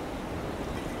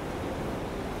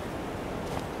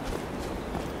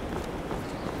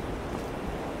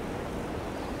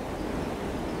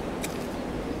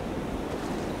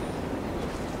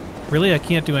 Really? I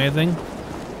can't do anything?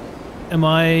 Am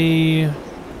I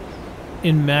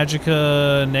in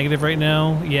Magicka negative right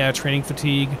now? Yeah, training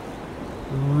fatigue.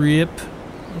 RIP.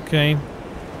 Okay.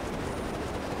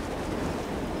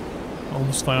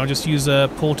 Almost fine. I'll just use a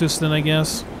poultice then, I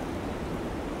guess.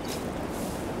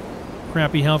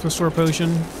 Crappy health restore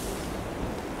potion.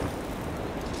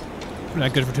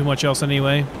 Not good for too much else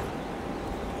anyway.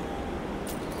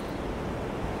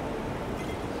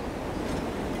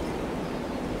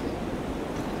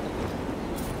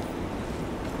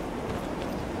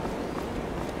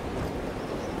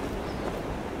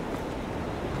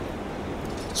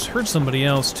 Just heard somebody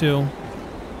else too.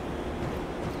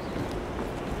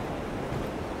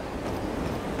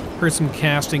 Heard some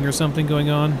casting or something going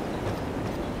on.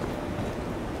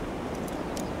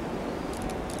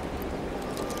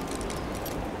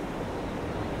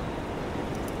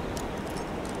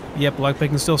 Yep,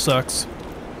 lockpicking still sucks.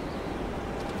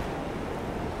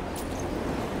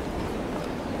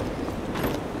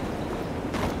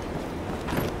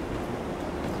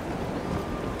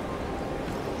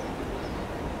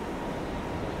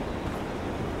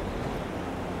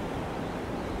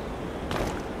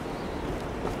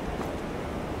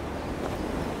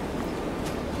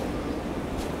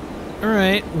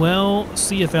 Alright, well,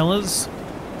 see ya, fellas.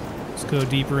 Let's go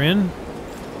deeper in.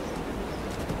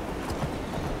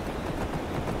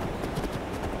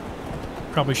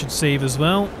 Probably should save as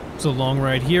well. It's a long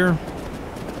ride here.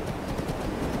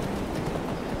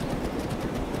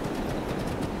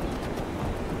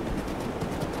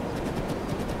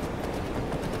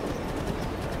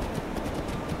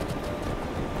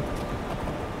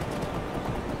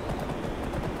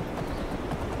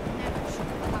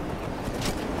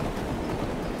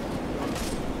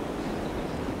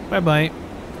 Bye-bye.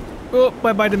 Oh,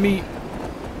 bye-bye to me.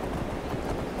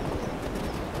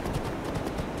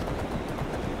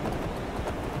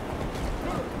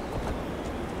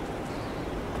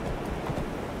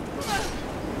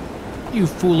 You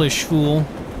foolish fool.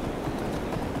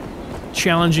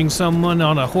 Challenging someone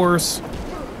on a horse.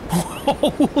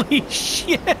 Holy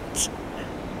shit!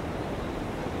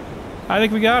 I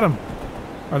think we got them.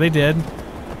 Are they dead?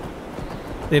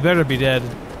 They better be dead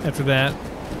after that.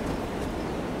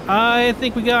 I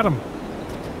think we got them.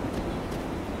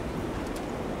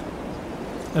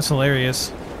 That's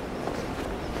hilarious.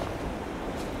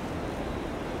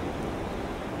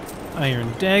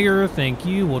 Iron dagger, thank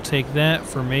you. We'll take that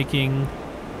for making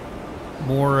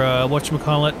more,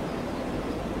 whatchamacallit.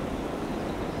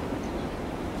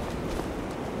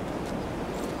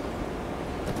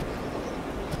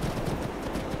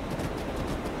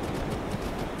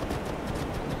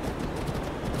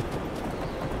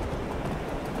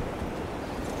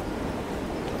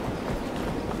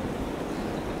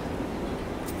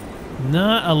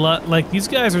 Not a lot. Like, these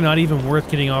guys are not even worth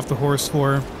getting off the horse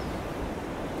for.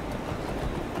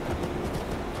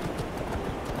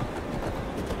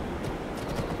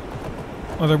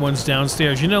 Other one's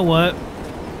downstairs. You know what?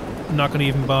 I'm not going to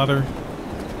even bother.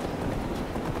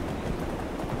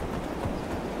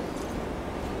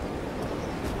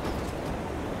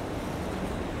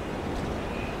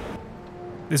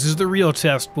 This is the real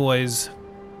test, boys.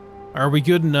 Are we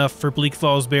good enough for Bleak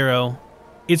Falls Barrow?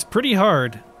 It's pretty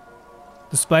hard.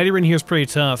 The spider in here is pretty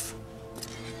tough. So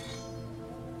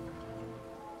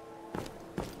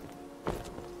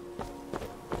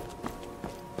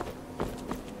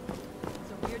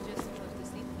we're just supposed to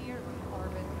sit here when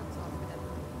Arwen comes off with that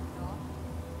dog?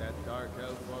 That dark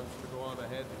elf wants to go on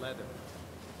ahead, let him.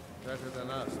 Better than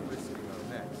us risking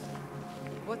our necks.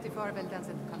 What if Arwen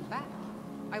doesn't come back?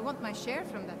 I want my share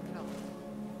from that club.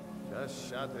 Just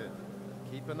shut it.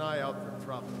 Keep an eye out for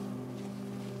trouble.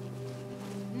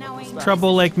 Now ain't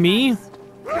Trouble like me?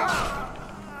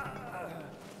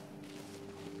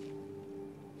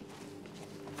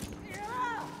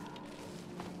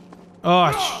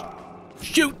 Oh,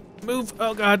 shoot! Move!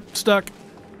 Oh god, stuck.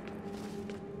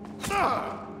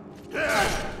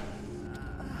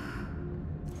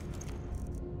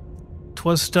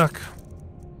 Twas stuck.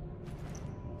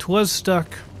 Twas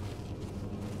stuck.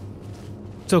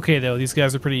 It's okay though, these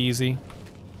guys are pretty easy.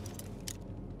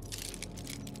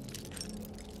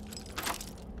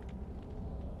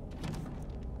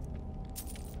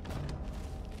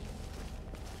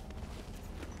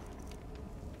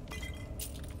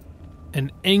 An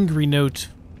angry note.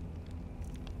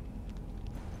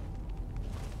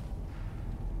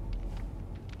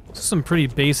 This is some pretty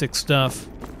basic stuff.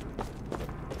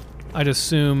 I'd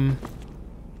assume.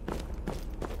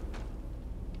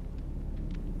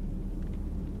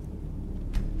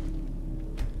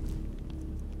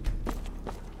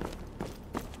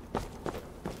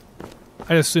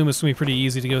 I'd assume it's gonna be pretty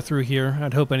easy to go through here.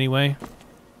 I'd hope anyway.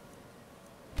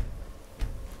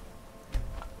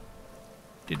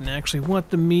 Didn't actually want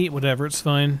the meat. Whatever, it's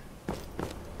fine.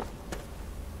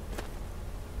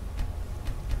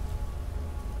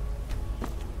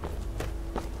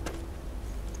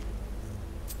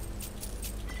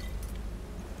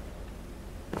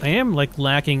 I am like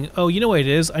lacking. Oh, you know what it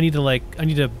is? I need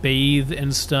to bathe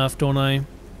and stuff, don't I?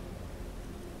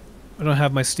 I don't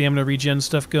have my stamina regen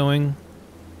stuff going.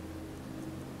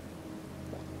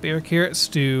 Bear carrot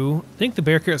stew. I think the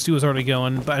bear carrot stew is already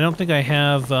going, but I don't think I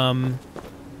have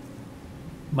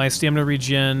my stamina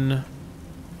regen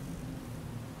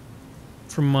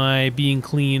from my being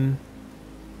clean.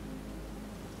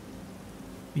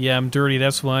 Yeah, I'm dirty,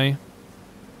 that's why.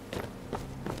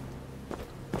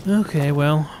 Okay,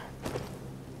 well.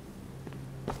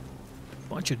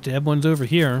 Bunch of dead ones over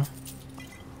here.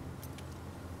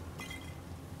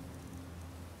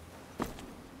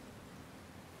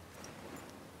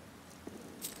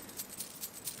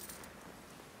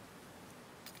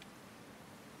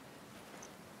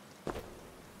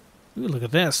 Ooh, look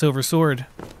at that silver sword.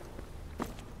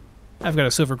 I've got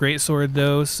a silver greatsword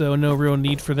though, so no real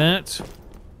need for that.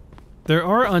 There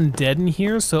are undead in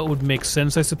here, so it would make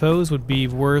sense, I suppose. Would be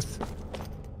worth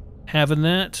having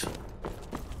that.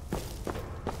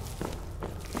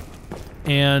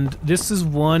 And this is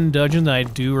one dungeon that I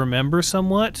do remember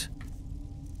somewhat.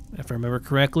 If I remember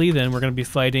correctly, then we're going to be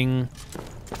fighting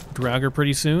Draugr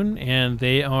pretty soon, and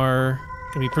they are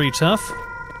going to be pretty tough.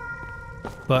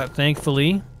 But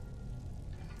thankfully,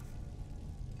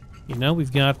 you know,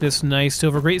 we've got this nice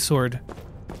silver greatsword,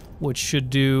 which should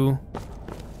do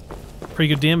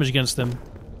pretty good damage against them.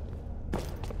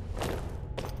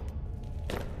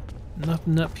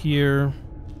 Nothing up here.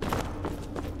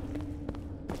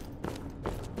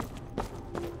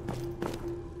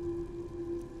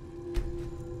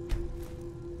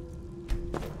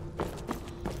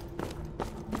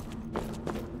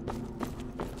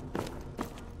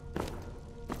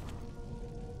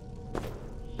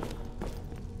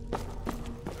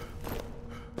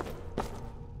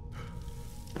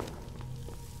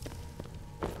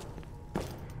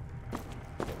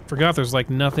 Forgot there's like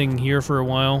nothing here for a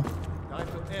while.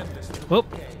 Oh,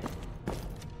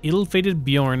 ill-fated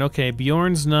Bjorn. Okay,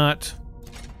 Bjorn's not.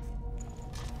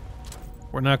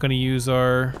 We're not going to use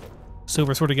our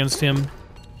silver sword against him.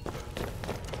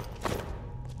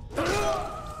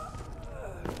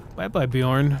 Bye-bye,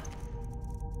 Bjorn.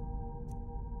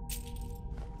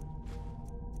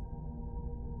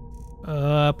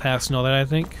 Passing all that, I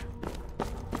think.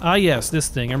 Ah, yes, this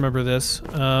thing. I remember this.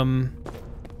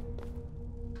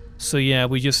 So yeah,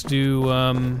 we just do,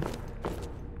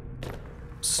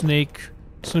 snake.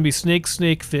 It's gonna be snake,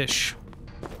 snake, fish.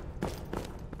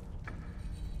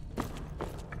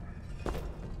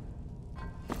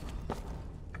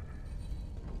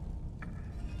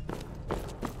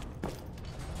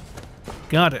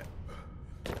 Got it.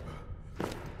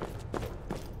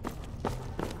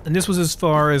 And this was as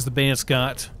far as the bandits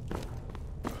got.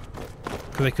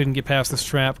 Because I couldn't get past this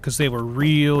trap because they were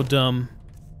real dumb.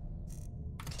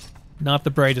 Not the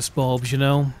brightest bulbs, you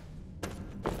know?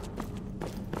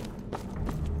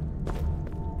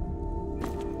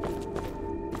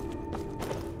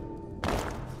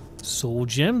 Soul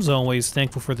gems, always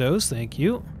thankful for those, thank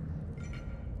you.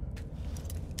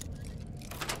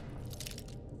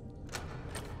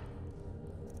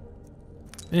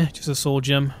 Just a soul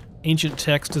gem. Ancient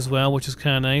text as well, which is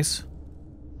kind of nice.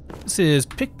 This is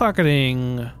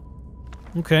pickpocketing.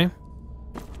 Okay.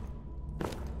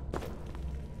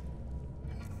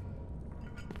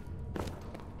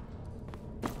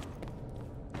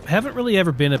 I haven't really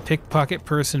ever been a pickpocket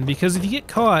person because if you get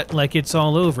caught, like, it's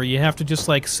all over. You have to just,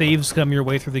 like, save scum your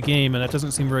way through the game, and that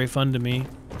doesn't seem very fun to me.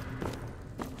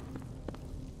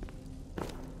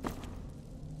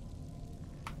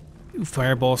 Ooh,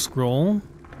 fireball scroll.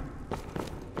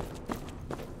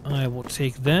 I will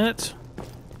take that.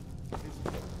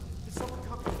 Is someone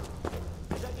coming?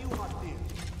 Is that you, hot dear?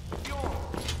 You're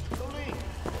the link.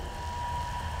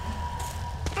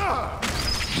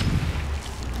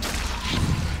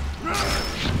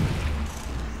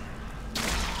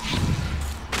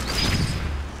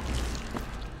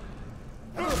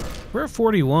 We're at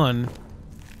 41.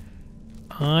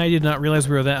 I did not realize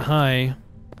we were that high.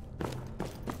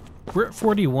 We're at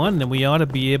 41, then we ought to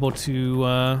be able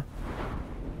to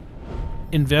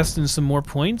invest in some more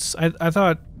points. I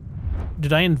thought,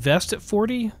 did I invest at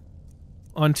 40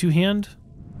 on two-hand?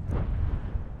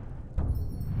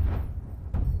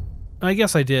 I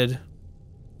guess I did.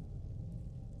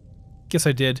 Guess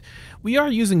I did. We are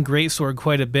using Greatsword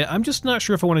quite a bit. I'm just not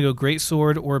sure if I want to go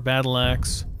Greatsword or Battle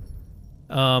Axe.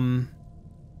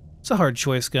 It's a hard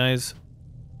choice, guys.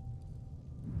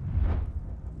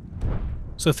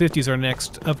 So 50 is our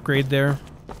next upgrade there.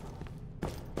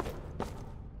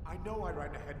 I know I ran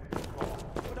ahead with this ball,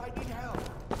 but I need help.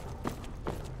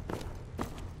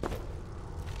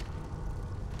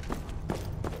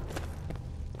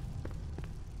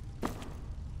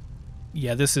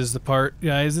 Yeah, this is the part,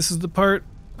 guys. This is the part.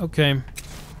 Okay.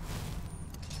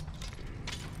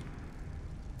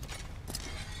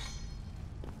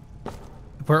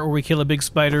 The part where we kill a big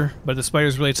spider, but the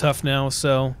spider's really tough now,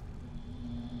 so...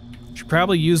 Should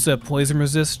probably use the poison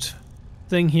resist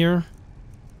thing here.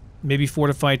 Maybe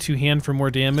fortify two-hand for more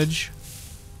damage.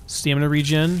 Stamina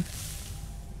regen.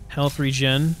 Health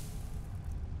regen.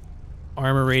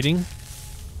 Armor rating.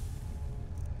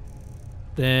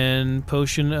 Then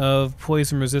potion of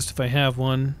poison resist if I have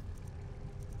one.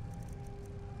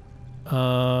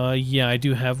 Yeah, I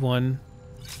do have one.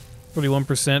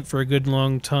 41% for a good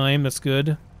long time. That's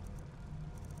good.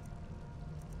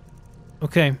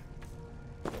 Okay.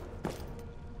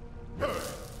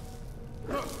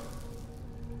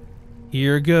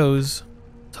 Here goes.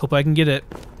 Let's hope I can get it.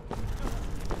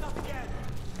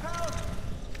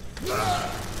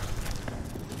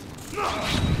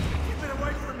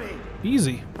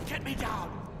 Easy. Get me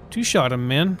down. Two-shot him,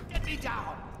 man. Get me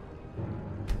down.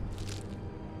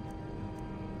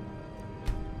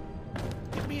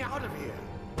 Get me out of here.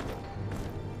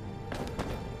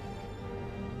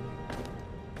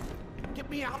 Get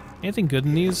me out. Anything good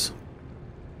in these?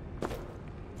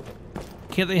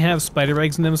 Can't they have spider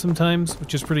eggs in them sometimes,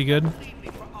 which is pretty good? Leave me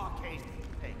for Arcane's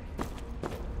sake.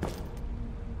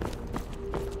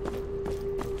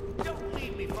 Don't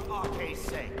leave me for Arcane's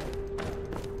sake.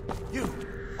 You,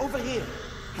 over here.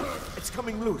 It's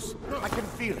coming loose. I can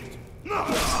feel it.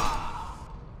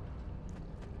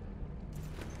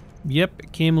 Yep,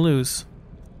 it came loose.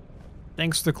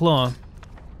 Thanks to the claw.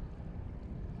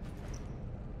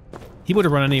 He would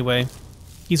have run anyway.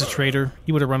 He's a traitor.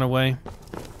 He would have run away.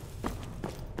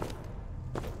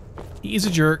 He's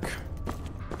a jerk.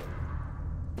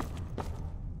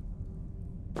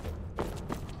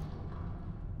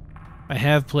 I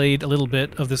have played a little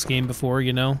bit of this game before,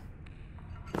 you know.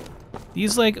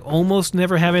 These, like, almost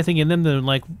never have anything in them. That,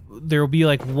 like, there will be,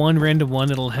 like, one random one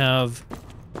that'll have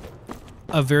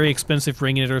a very expensive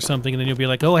ring in it or something, and then you'll be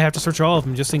like, oh, I have to search all of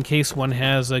them just in case one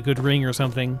has a good ring or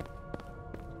something.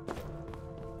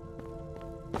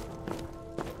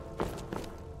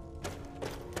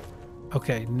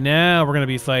 Okay, now we're gonna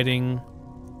be fighting...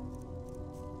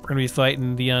 We're gonna be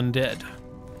fighting the undead.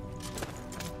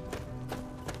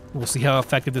 We'll see how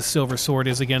effective this silver sword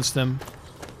is against them.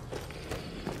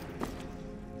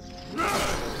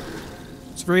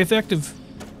 It's very effective.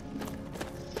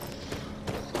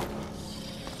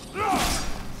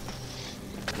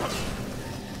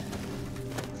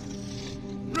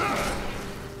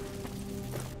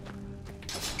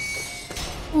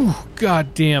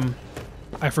 God damn.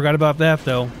 I forgot about that,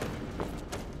 though.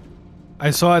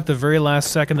 I saw it the very last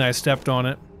second that I stepped on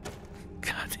it.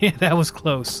 God damn, that was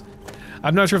close.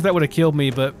 I'm not sure if that would have killed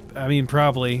me, but, I mean,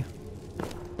 probably.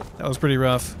 That was pretty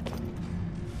rough.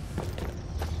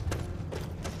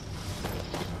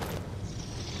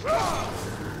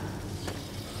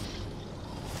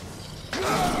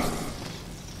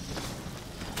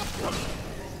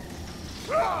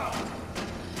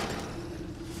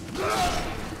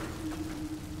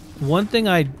 One thing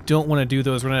I don't want to do,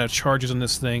 though, is run out of charges on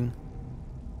this thing.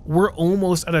 We're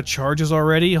almost out of charges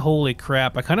already? Holy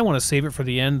crap. I kind of want to save it for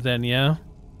the end then, yeah?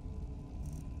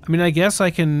 I mean, I guess I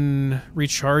can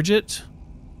recharge it.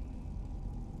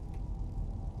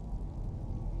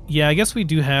 Yeah, I guess we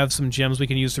do have some gems we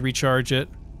can use to recharge it.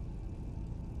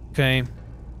 Okay.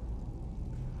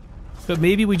 But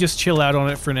maybe we just chill out on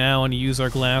it for now and use our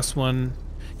glass one.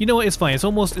 You know what? It's fine. It's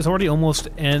already almost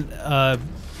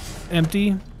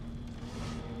empty.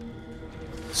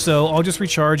 So I'll just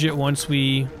recharge it once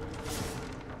we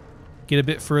get a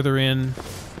bit further in.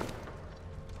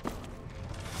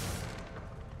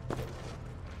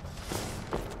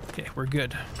 Okay, we're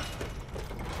good.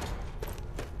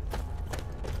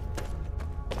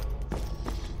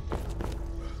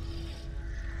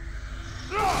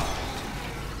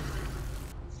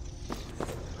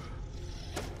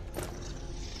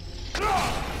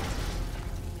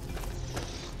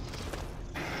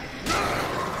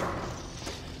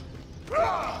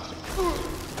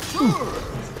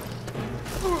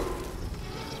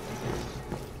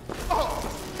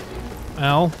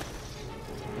 Ow.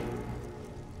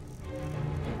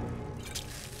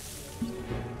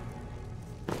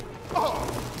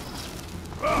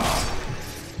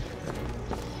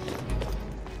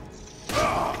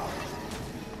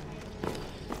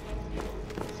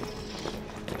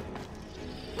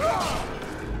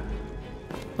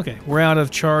 Okay, we're out of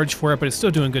charge for it, but it's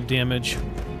still doing good damage.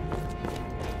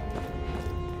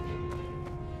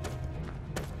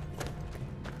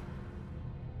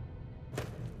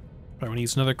 I'm gonna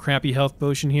use another crappy health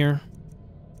potion here.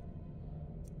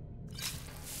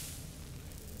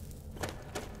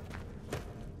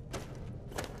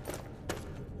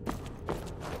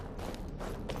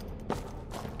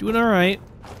 Doing alright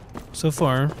so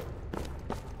far.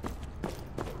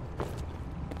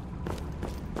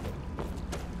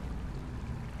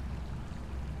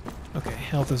 Okay,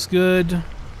 health is good.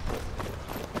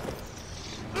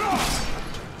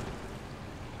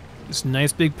 This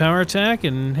nice big power attack,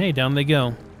 and hey, down they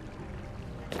go.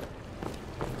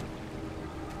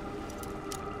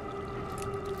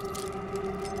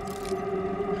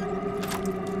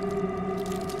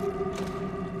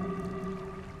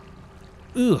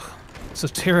 Ugh, it's a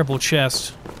terrible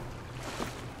chest.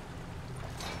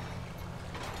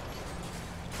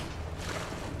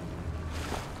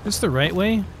 Is this the right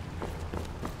way? I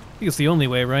think it's the only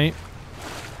way, right?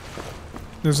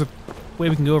 There's a way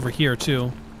we can go over here,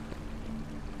 too.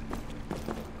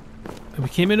 And we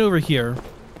came in over here.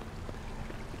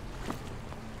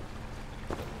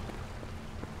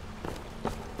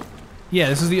 Yeah,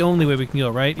 this is the only way we can go,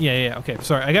 right? Yeah, okay.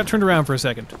 Sorry, I got turned around for a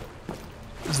second.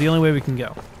 This is the only way we can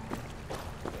go.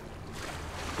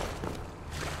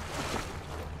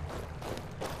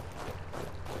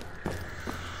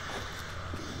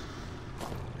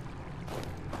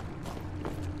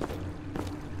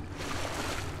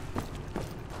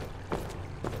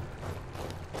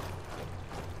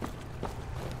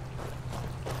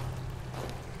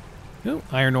 Oh,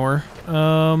 iron ore.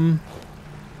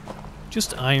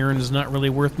 Just iron is not really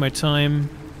worth my time.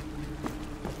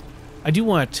 I do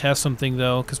want to test something,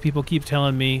 though, because people keep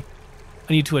telling me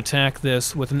I need to attack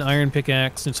this with an iron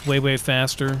pickaxe, and it's way, way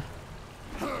faster.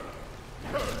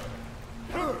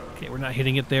 Okay, we're not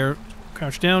hitting it there.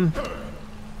 Crouch down.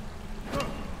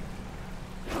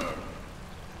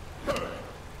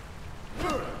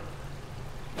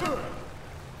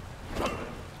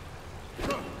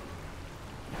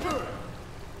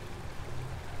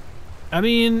 I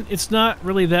mean, it's not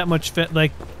really that much,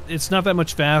 it's not that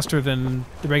much faster than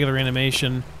the regular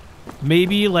animation.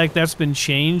 Maybe, like, that's been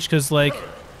changed, because, like,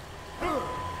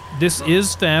 this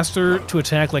is faster to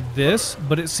attack like this,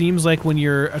 but it seems like when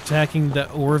you're attacking the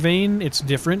ore vein, it's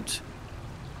different.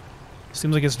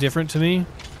 Seems like it's different to me.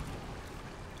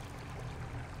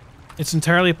 It's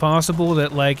entirely possible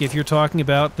that, like, if you're talking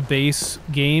about the base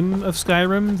game of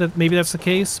Skyrim, that maybe that's the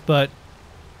case, but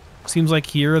seems like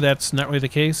here that's not really the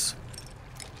case.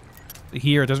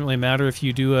 Here, it doesn't really matter if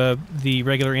you do the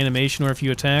regular animation or if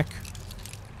you attack.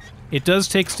 It does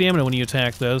take stamina when you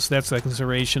attack, though, so that's a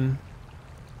consideration.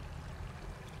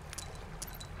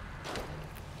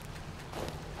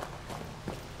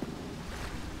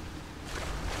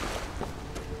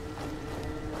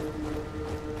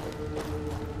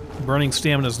 Burning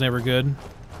stamina is never good.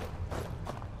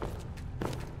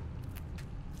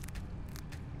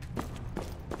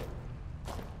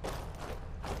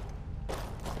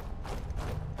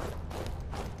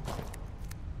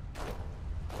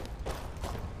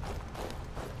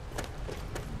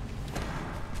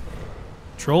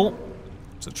 Troll?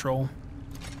 It's a troll.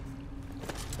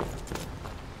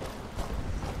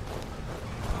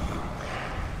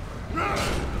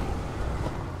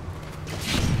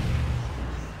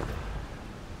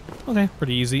 Okay,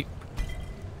 pretty easy.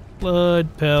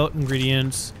 Blood, pelt,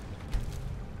 ingredients.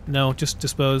 No, just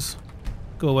dispose.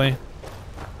 Go away.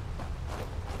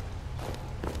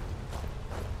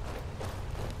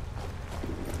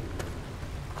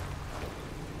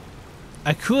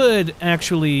 I could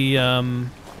actually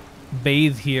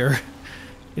bathe here.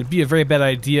 It'd be a very bad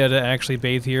idea to actually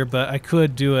bathe here, but I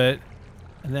could do it.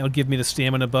 And that would give me the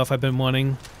stamina buff I've been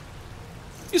wanting.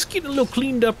 Just getting a little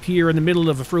cleaned up here in the middle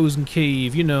of a frozen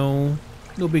cave, you know.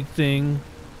 No big thing.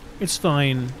 It's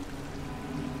fine.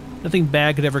 Nothing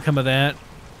bad could ever come of that.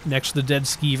 Next to the dead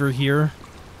skeever here.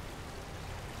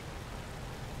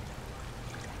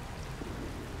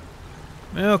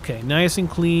 Okay, nice and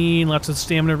clean. Lots of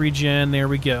stamina regen. There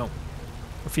we go.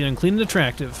 We're feeling clean and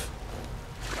attractive.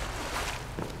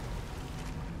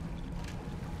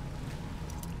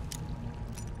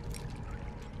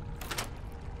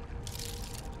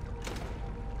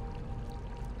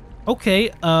 Okay,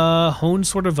 honed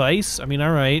sword of ice. I mean,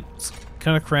 alright. It's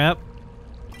kind of crap.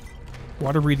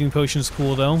 Water breathing potion's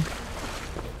cool, though.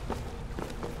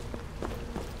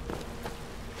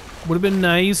 Would have been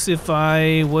nice if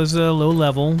I was a low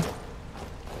level.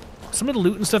 Some of the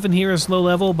loot and stuff in here is low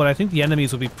level, but I think the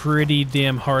enemies would be pretty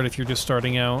damn hard if you're just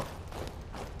starting out.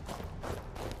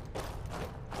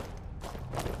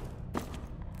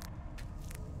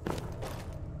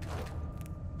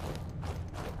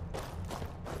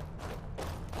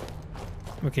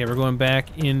 Okay, we're going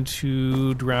back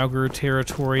into Draugr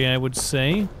territory, I would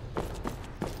say.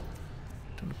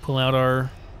 Pull out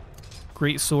our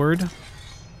great sword.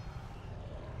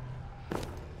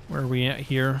 Where are we at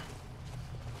here?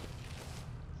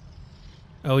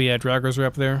 Oh yeah, Draugrs are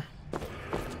up there.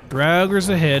 Draugrs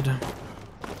ahead.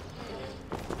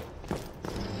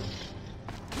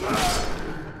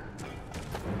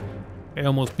 He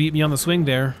almost beat me on the swing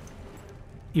there.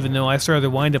 Even though I started the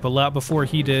wind-up a lot before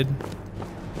he did.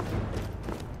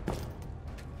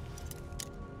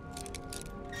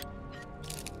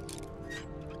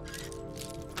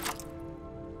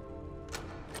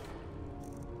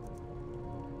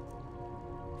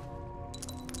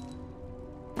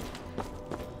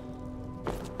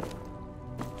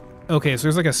 Okay, so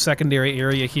there's like a secondary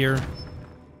area here.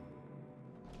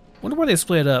 Wonder why they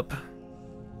split up.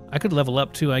 I could level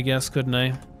up too, I guess, couldn't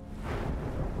I?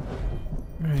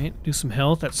 Alright, do some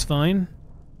health, that's fine.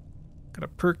 Got a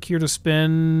perk here to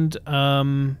spend.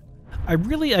 I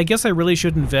guess I really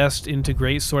should invest into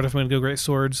greatsword if I'm gonna go great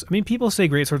swords. I mean, people say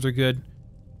great swords are good.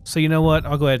 So you know what?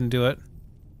 I'll go ahead and do it.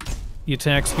 The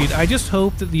attack speed. I just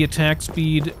hope that the attack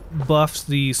speed buffs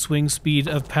the swing speed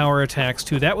of power attacks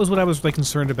too. That was what I was like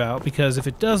concerned about, because if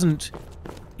it doesn't,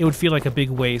 it would feel like a big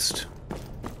waste.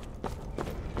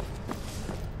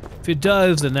 If it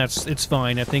does, then it's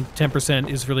fine. I think 10%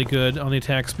 is really good on the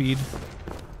attack speed.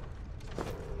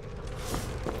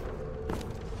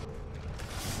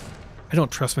 I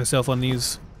don't trust myself on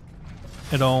these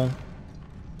at all.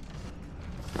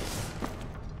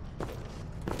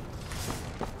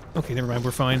 Okay, never mind,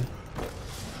 we're fine.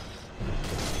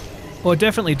 Well, it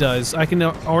definitely does. I can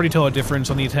already tell a difference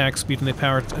on the attack speed and the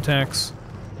power attacks.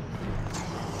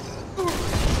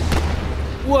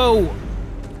 Whoa!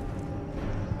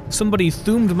 Somebody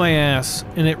thumbed my ass,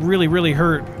 and it really, really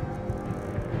hurt.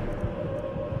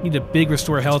 Need a big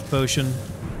restore health potion.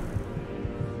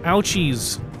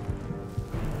 Ouchies.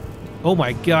 Oh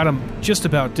my god, I'm just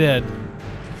about dead.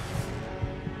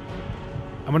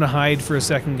 I'm gonna hide for a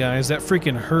second, guys. That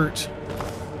freaking hurt.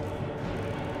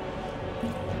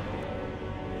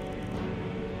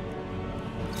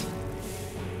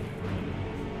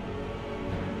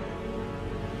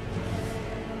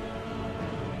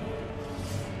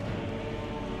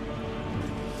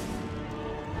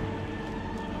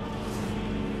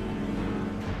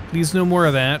 Please, no more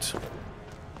of that.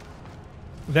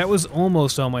 That was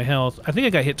almost all my health. I think I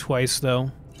got hit twice,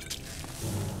 though.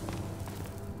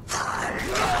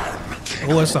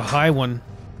 Oh, that's a high one.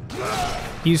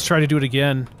 He's trying to do it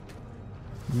again.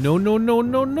 No, no, no,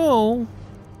 no, no.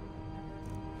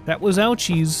 That was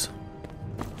ouchies.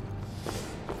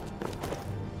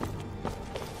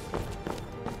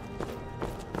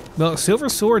 Well, Silver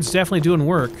Sword's definitely doing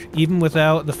work, even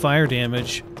without the fire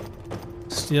damage.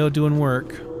 Still doing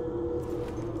work.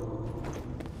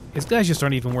 These guys just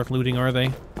aren't even worth looting, are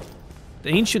they? The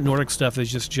ancient Nordic stuff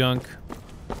is just junk.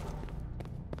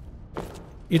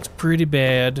 It's pretty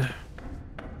bad.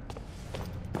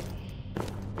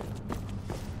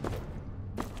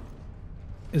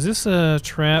 Is this a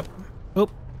trap? Oh.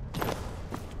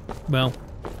 Well.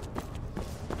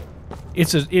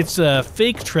 It's a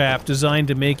fake trap designed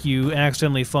to make you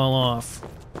accidentally fall off.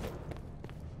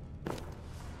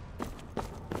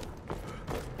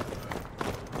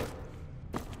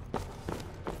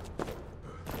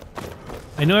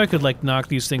 I know I could, like, knock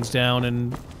these things down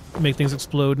and make things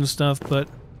explode and stuff, but...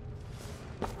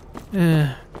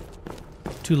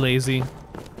 too lazy.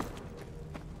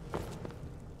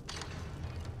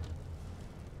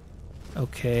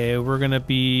 Okay, we're gonna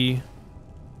be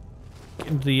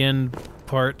getting to the end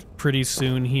part pretty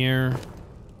soon here.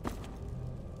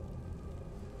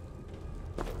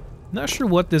 Not sure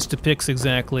what this depicts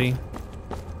exactly.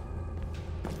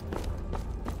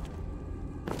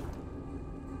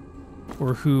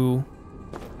 Or who.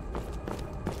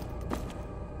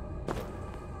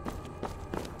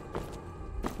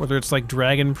 Whether it's like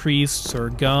dragon priests or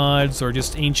gods or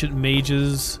just ancient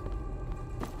mages.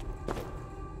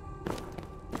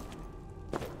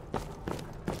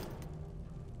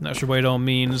 Not sure what it all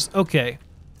means. Okay.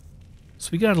 So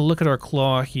we gotta look at our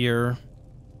claw here.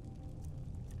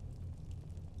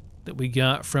 That we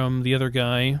got from the other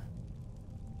guy.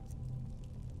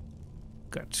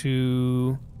 Got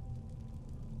to...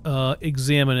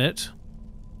 examine it.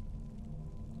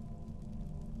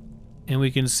 And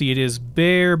we can see it is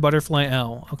bear, butterfly,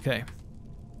 owl. Okay.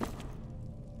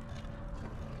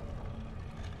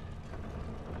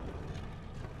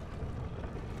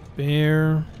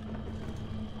 Bear,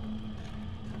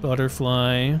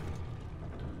 butterfly,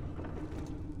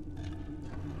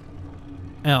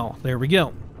 owl. There we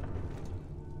go.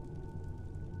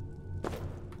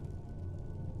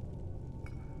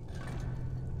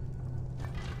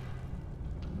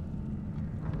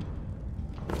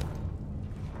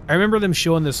 I remember them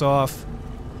showing this off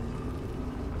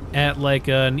at like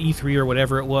an E3 or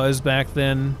whatever it was back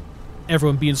then.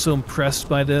 Everyone being so impressed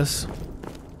by this.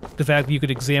 The fact that you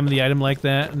could examine the item like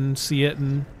that and see it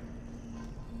and...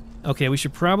 Okay, we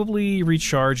should probably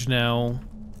recharge now,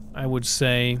 I would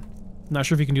say. Not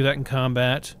sure if you can do that in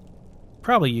combat.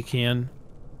 Probably you can.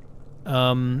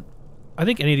 I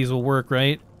think any of these will work,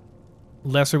 right?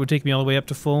 Lesser would take me all the way up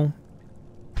to full.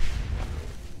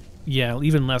 Yeah,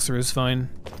 even lesser is fine.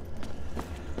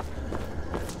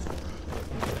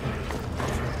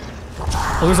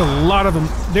 Oh, there's a lot of them.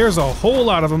 There's a whole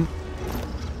lot of them.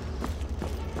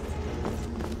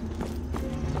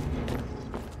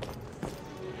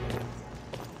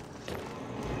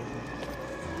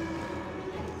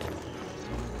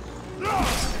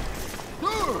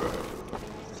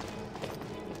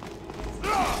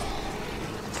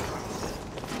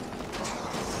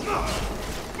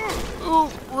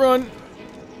 Oh, run.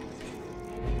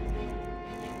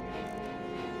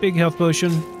 Big health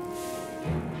potion.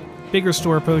 Big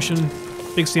restore potion.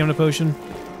 Big stamina potion.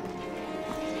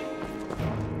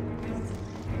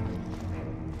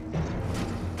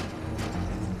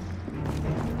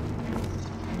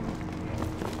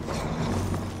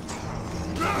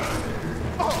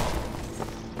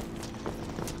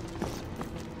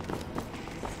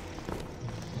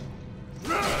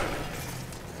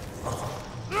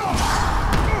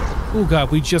 Oh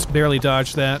god, we just barely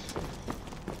dodged that.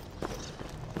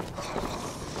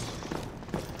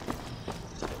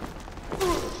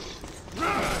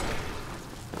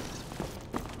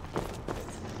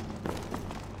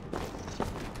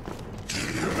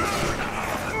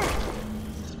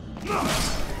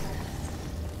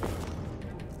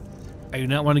 I do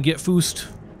not want to get foosed.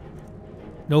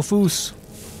 No foos.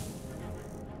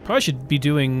 Probably should be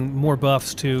doing more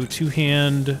buffs too.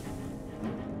 Two-hand,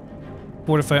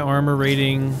 fortify armor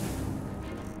rating.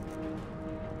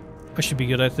 That should be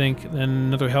good, I think. Then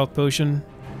another health potion.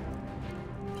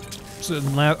 So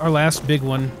our last big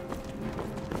one.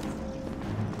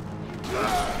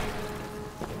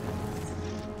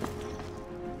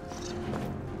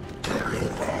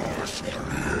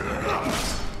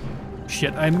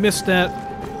 Shit, I missed that.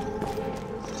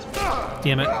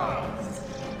 Damn it.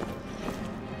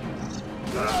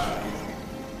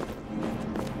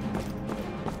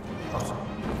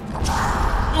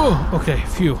 Oh, okay,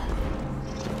 phew.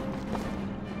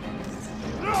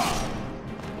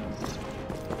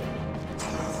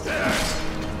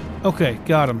 Okay,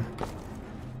 got him.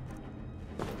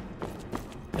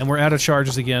 And we're out of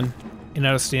charges again, and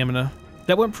out of stamina.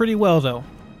 That went pretty well, though.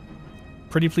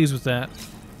 Pretty pleased with that.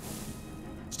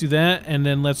 do that, and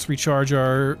then let's recharge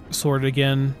our sword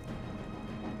again.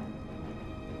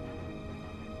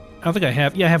 I don't think I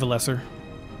have... Yeah, I have a lesser.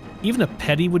 Even a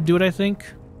petty would do it, I think.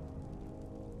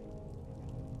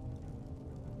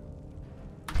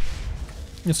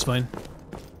 It's fine.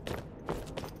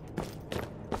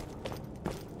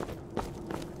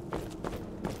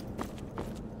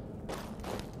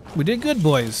 We did good,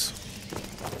 boys.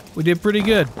 We did pretty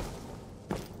good.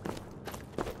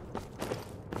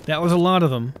 That was a lot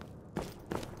of them.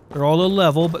 They're all low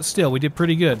level, but still, we did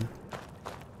pretty good.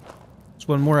 There's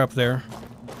one more up there.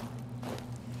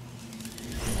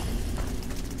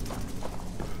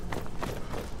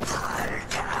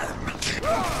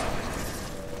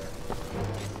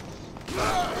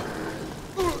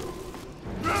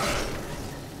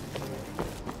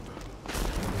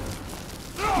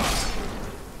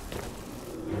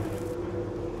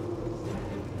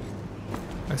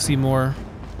 I see more.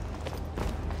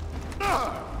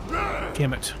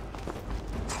 Damn it.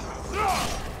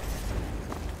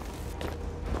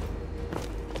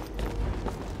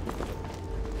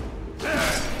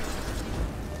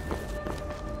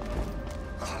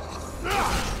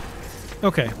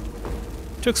 Okay.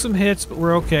 Took some hits, but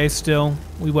we're okay still.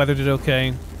 We weathered it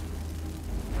okay.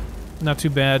 Not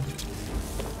too bad.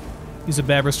 Use a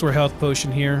bad restore health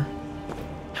potion here.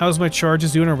 How's my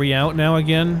charges doing? Are we out now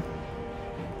again?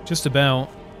 Just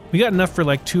about. We got enough for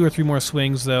like 2 or 3 more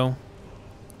swings, though.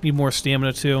 Need more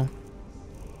stamina, too.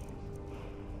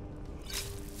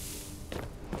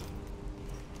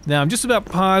 Now, I'm just about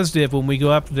positive when we go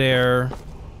up there,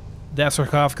 that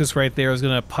sarcophagus right there is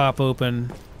going to pop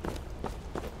open.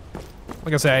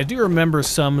 Like I said, I do remember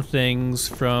some things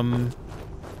from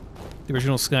the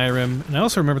original Skyrim, and I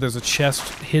also remember there's a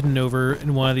chest hidden over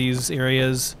in one of these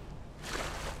areas.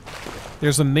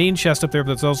 There's a main chest up there, but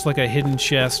there's also like a hidden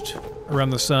chest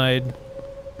around the side.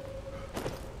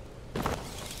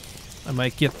 I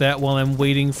might get that while I'm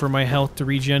waiting for my health to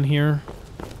regen here.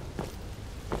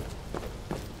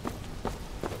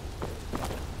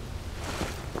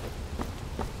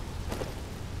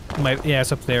 Yeah,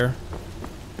 it's up there.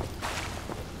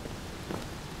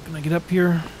 Can I get up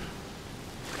here?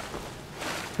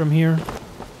 From here?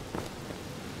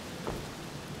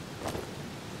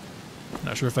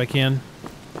 Not sure if I can.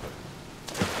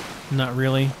 Not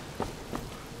really.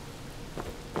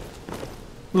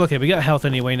 Well, okay, we got health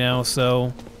anyway now,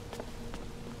 so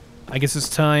I guess it's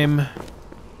time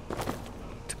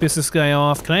to piss this guy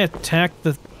off. Can I attack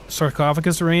the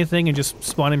sarcophagus or anything and just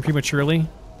spawn him prematurely?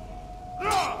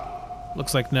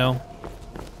 Looks like no.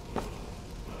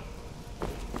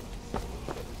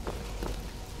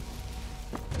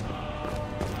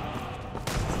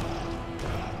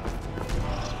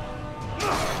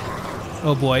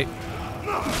 Oh boy.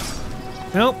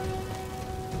 Nope.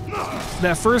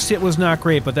 That first hit was not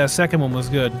great, but that second one was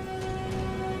good.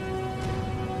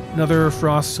 Another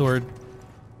frost sword.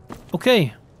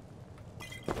 Okay.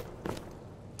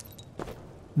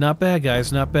 Not bad,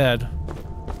 guys, not bad.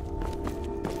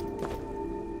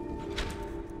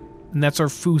 And that's our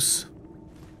foos.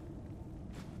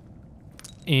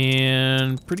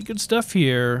 And pretty good stuff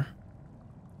here.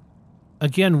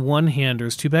 Again,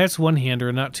 one-handers. Too bad it's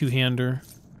one-hander, not two-hander.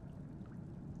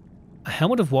 A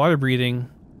helmet of water breathing.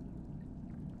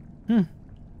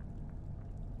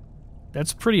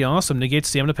 That's pretty awesome. Negates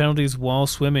stamina penalties while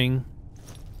swimming.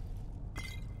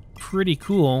 Pretty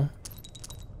cool.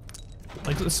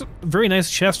 Like, it's a very nice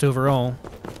chest overall.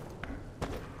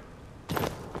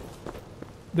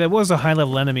 That was a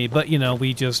high-level enemy, but, you know,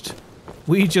 we just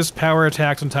power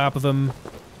attacked on top of him.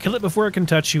 Kill it before it can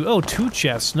touch you. Oh, 2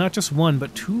 chests. Not just 1,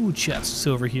 but 2 chests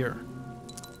over here.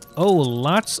 Oh,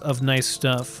 lots of nice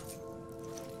stuff.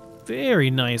 Very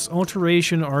nice.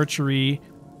 Alteration, archery,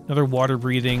 another water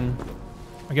breathing.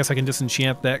 I guess I can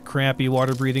disenchant that crappy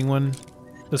water breathing one.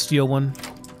 The steel one.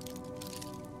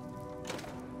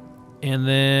 And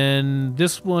then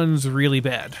this one's really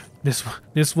bad.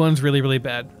 This one's really, really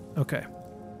bad. Okay.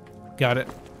 Got it.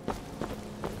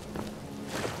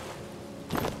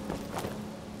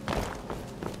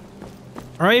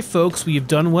 Alright, folks, we've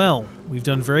done well. We've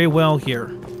done very well here.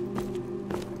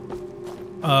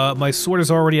 My sword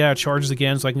is already out of charges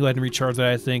again, so I can go ahead and recharge that,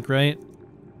 I think, right?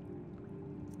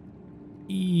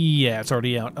 Yeah, it's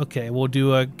already out. Okay, we'll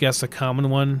do, I guess, a common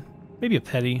one. Maybe a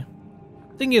petty.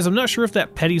 Thing is, I'm not sure if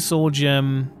that petty soul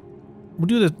gem... We'll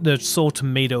do the soul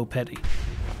tomato petty.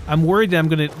 I'm worried that I'm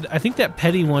gonna... I think that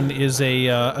petty one is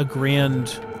a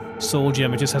grand soul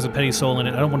gem. It just has a petty soul in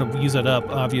it. I don't want to use that up,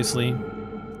 obviously.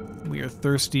 We are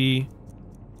thirsty.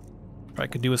 Probably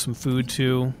could do with some food,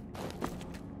 too.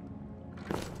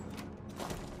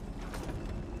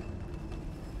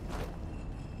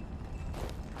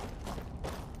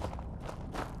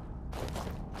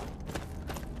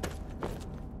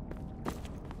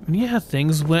 And yeah,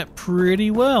 things went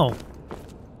pretty well.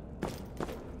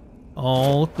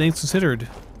 All things considered.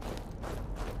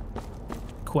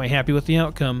 Quite happy with the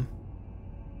outcome.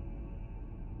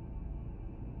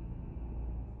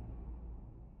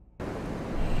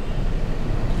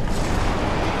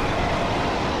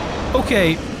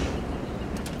 Okay.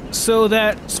 So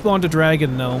that spawned a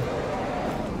dragon, though.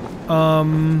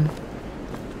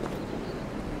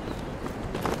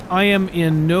 I am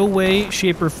in no way,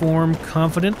 shape, or form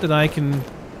confident that I can...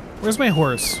 Where's my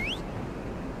horse?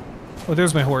 Oh,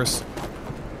 there's my horse.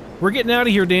 We're getting out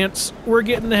of here, Dance. We're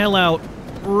getting the hell out.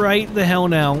 Right the hell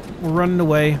now. We're running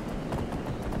away.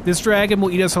 This dragon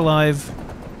will eat us alive.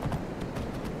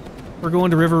 We're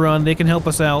going to River Run. They can help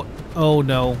us out. Oh,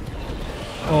 no.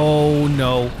 Oh,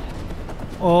 no.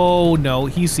 Oh, no.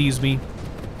 He sees me.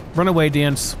 Run away,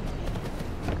 Dance.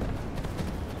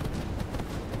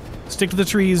 Stick to the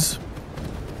trees.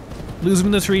 Lose him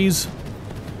in the trees.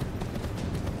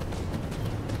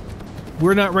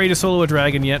 We're not ready to solo a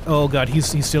dragon yet. Oh god,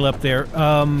 he's still up there.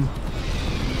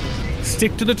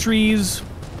 Stick to the trees.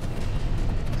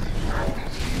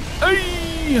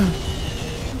 Ay!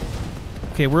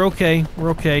 Okay, we're okay.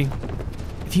 We're okay.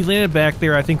 If he landed back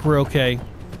there, I think we're okay.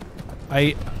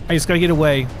 I just gotta get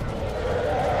away.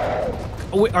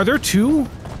 Oh wait, are there two?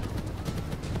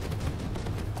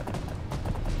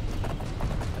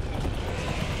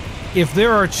 If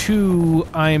there are two,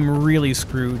 I'm really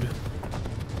screwed.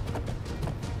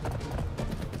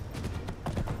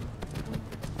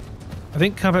 I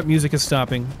think combat music is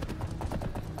stopping.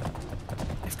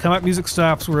 If combat music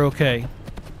stops, we're okay.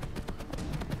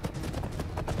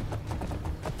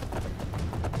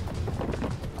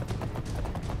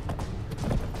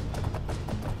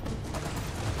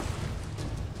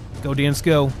 Go, Dance,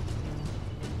 go.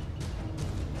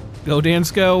 Go, Dance,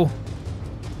 go.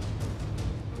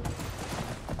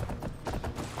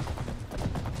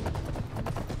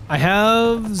 I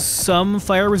have some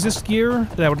fire resist gear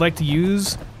that I would like to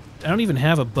use. I don't even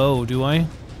have a bow, do I?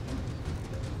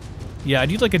 Yeah, I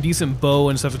need like a decent bow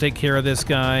and stuff to take care of this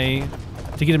guy.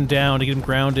 To get him down, to get him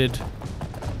grounded.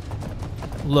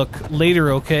 Look,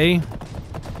 later, okay?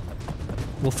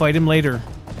 We'll fight him later.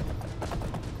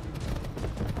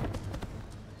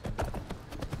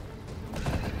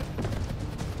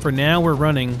 For now, we're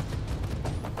running.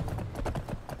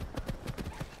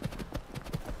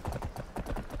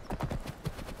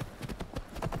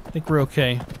 I think we're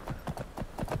okay.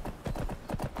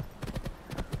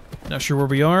 Not sure where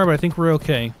we are, but I think we're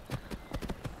okay.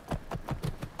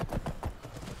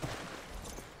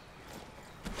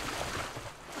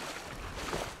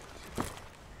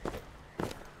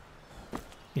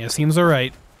 Yeah, seems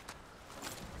alright.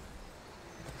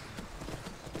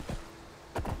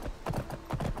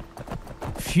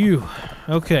 Phew.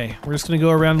 Okay, we're just gonna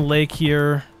go around the lake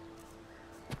here.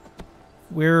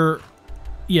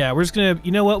 Yeah, we're just gonna...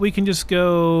 You know what? We can just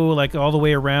go, like, all the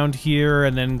way around here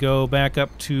and then go back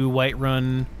up to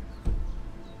Whiterun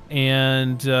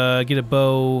and get a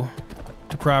bow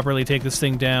to properly take this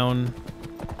thing down.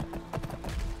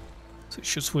 So I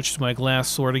should switch to my glass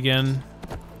sword again.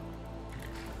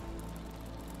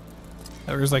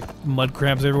 There's, like, mud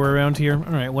crabs everywhere around here.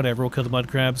 Alright, whatever. We'll kill the mud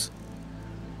crabs.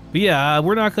 But yeah,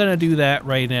 we're not gonna do that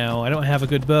right now. I don't have a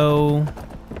good bow.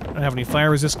 I don't have any fire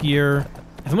resist gear.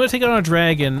 If I'm gonna take on a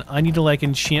dragon, I need to, like,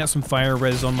 enchant some fire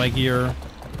res on my gear.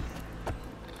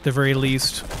 At the very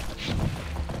least.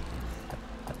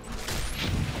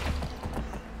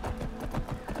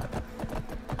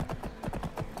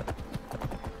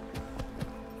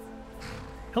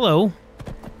 Hello.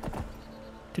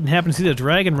 Didn't happen to see the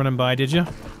dragon running by, did you?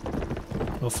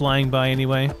 Well, flying by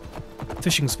anyway.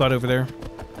 Fishing spot over there.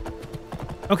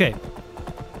 Okay.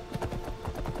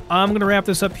 I'm gonna wrap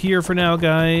this up here for now,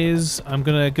 guys. I'm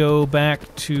gonna go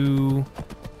back to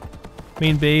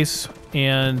main base,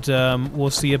 and we'll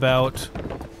see a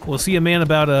man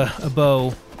about a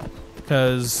bow,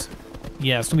 because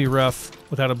yeah, it's gonna be rough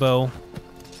without a bow.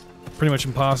 Pretty much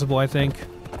impossible, I think.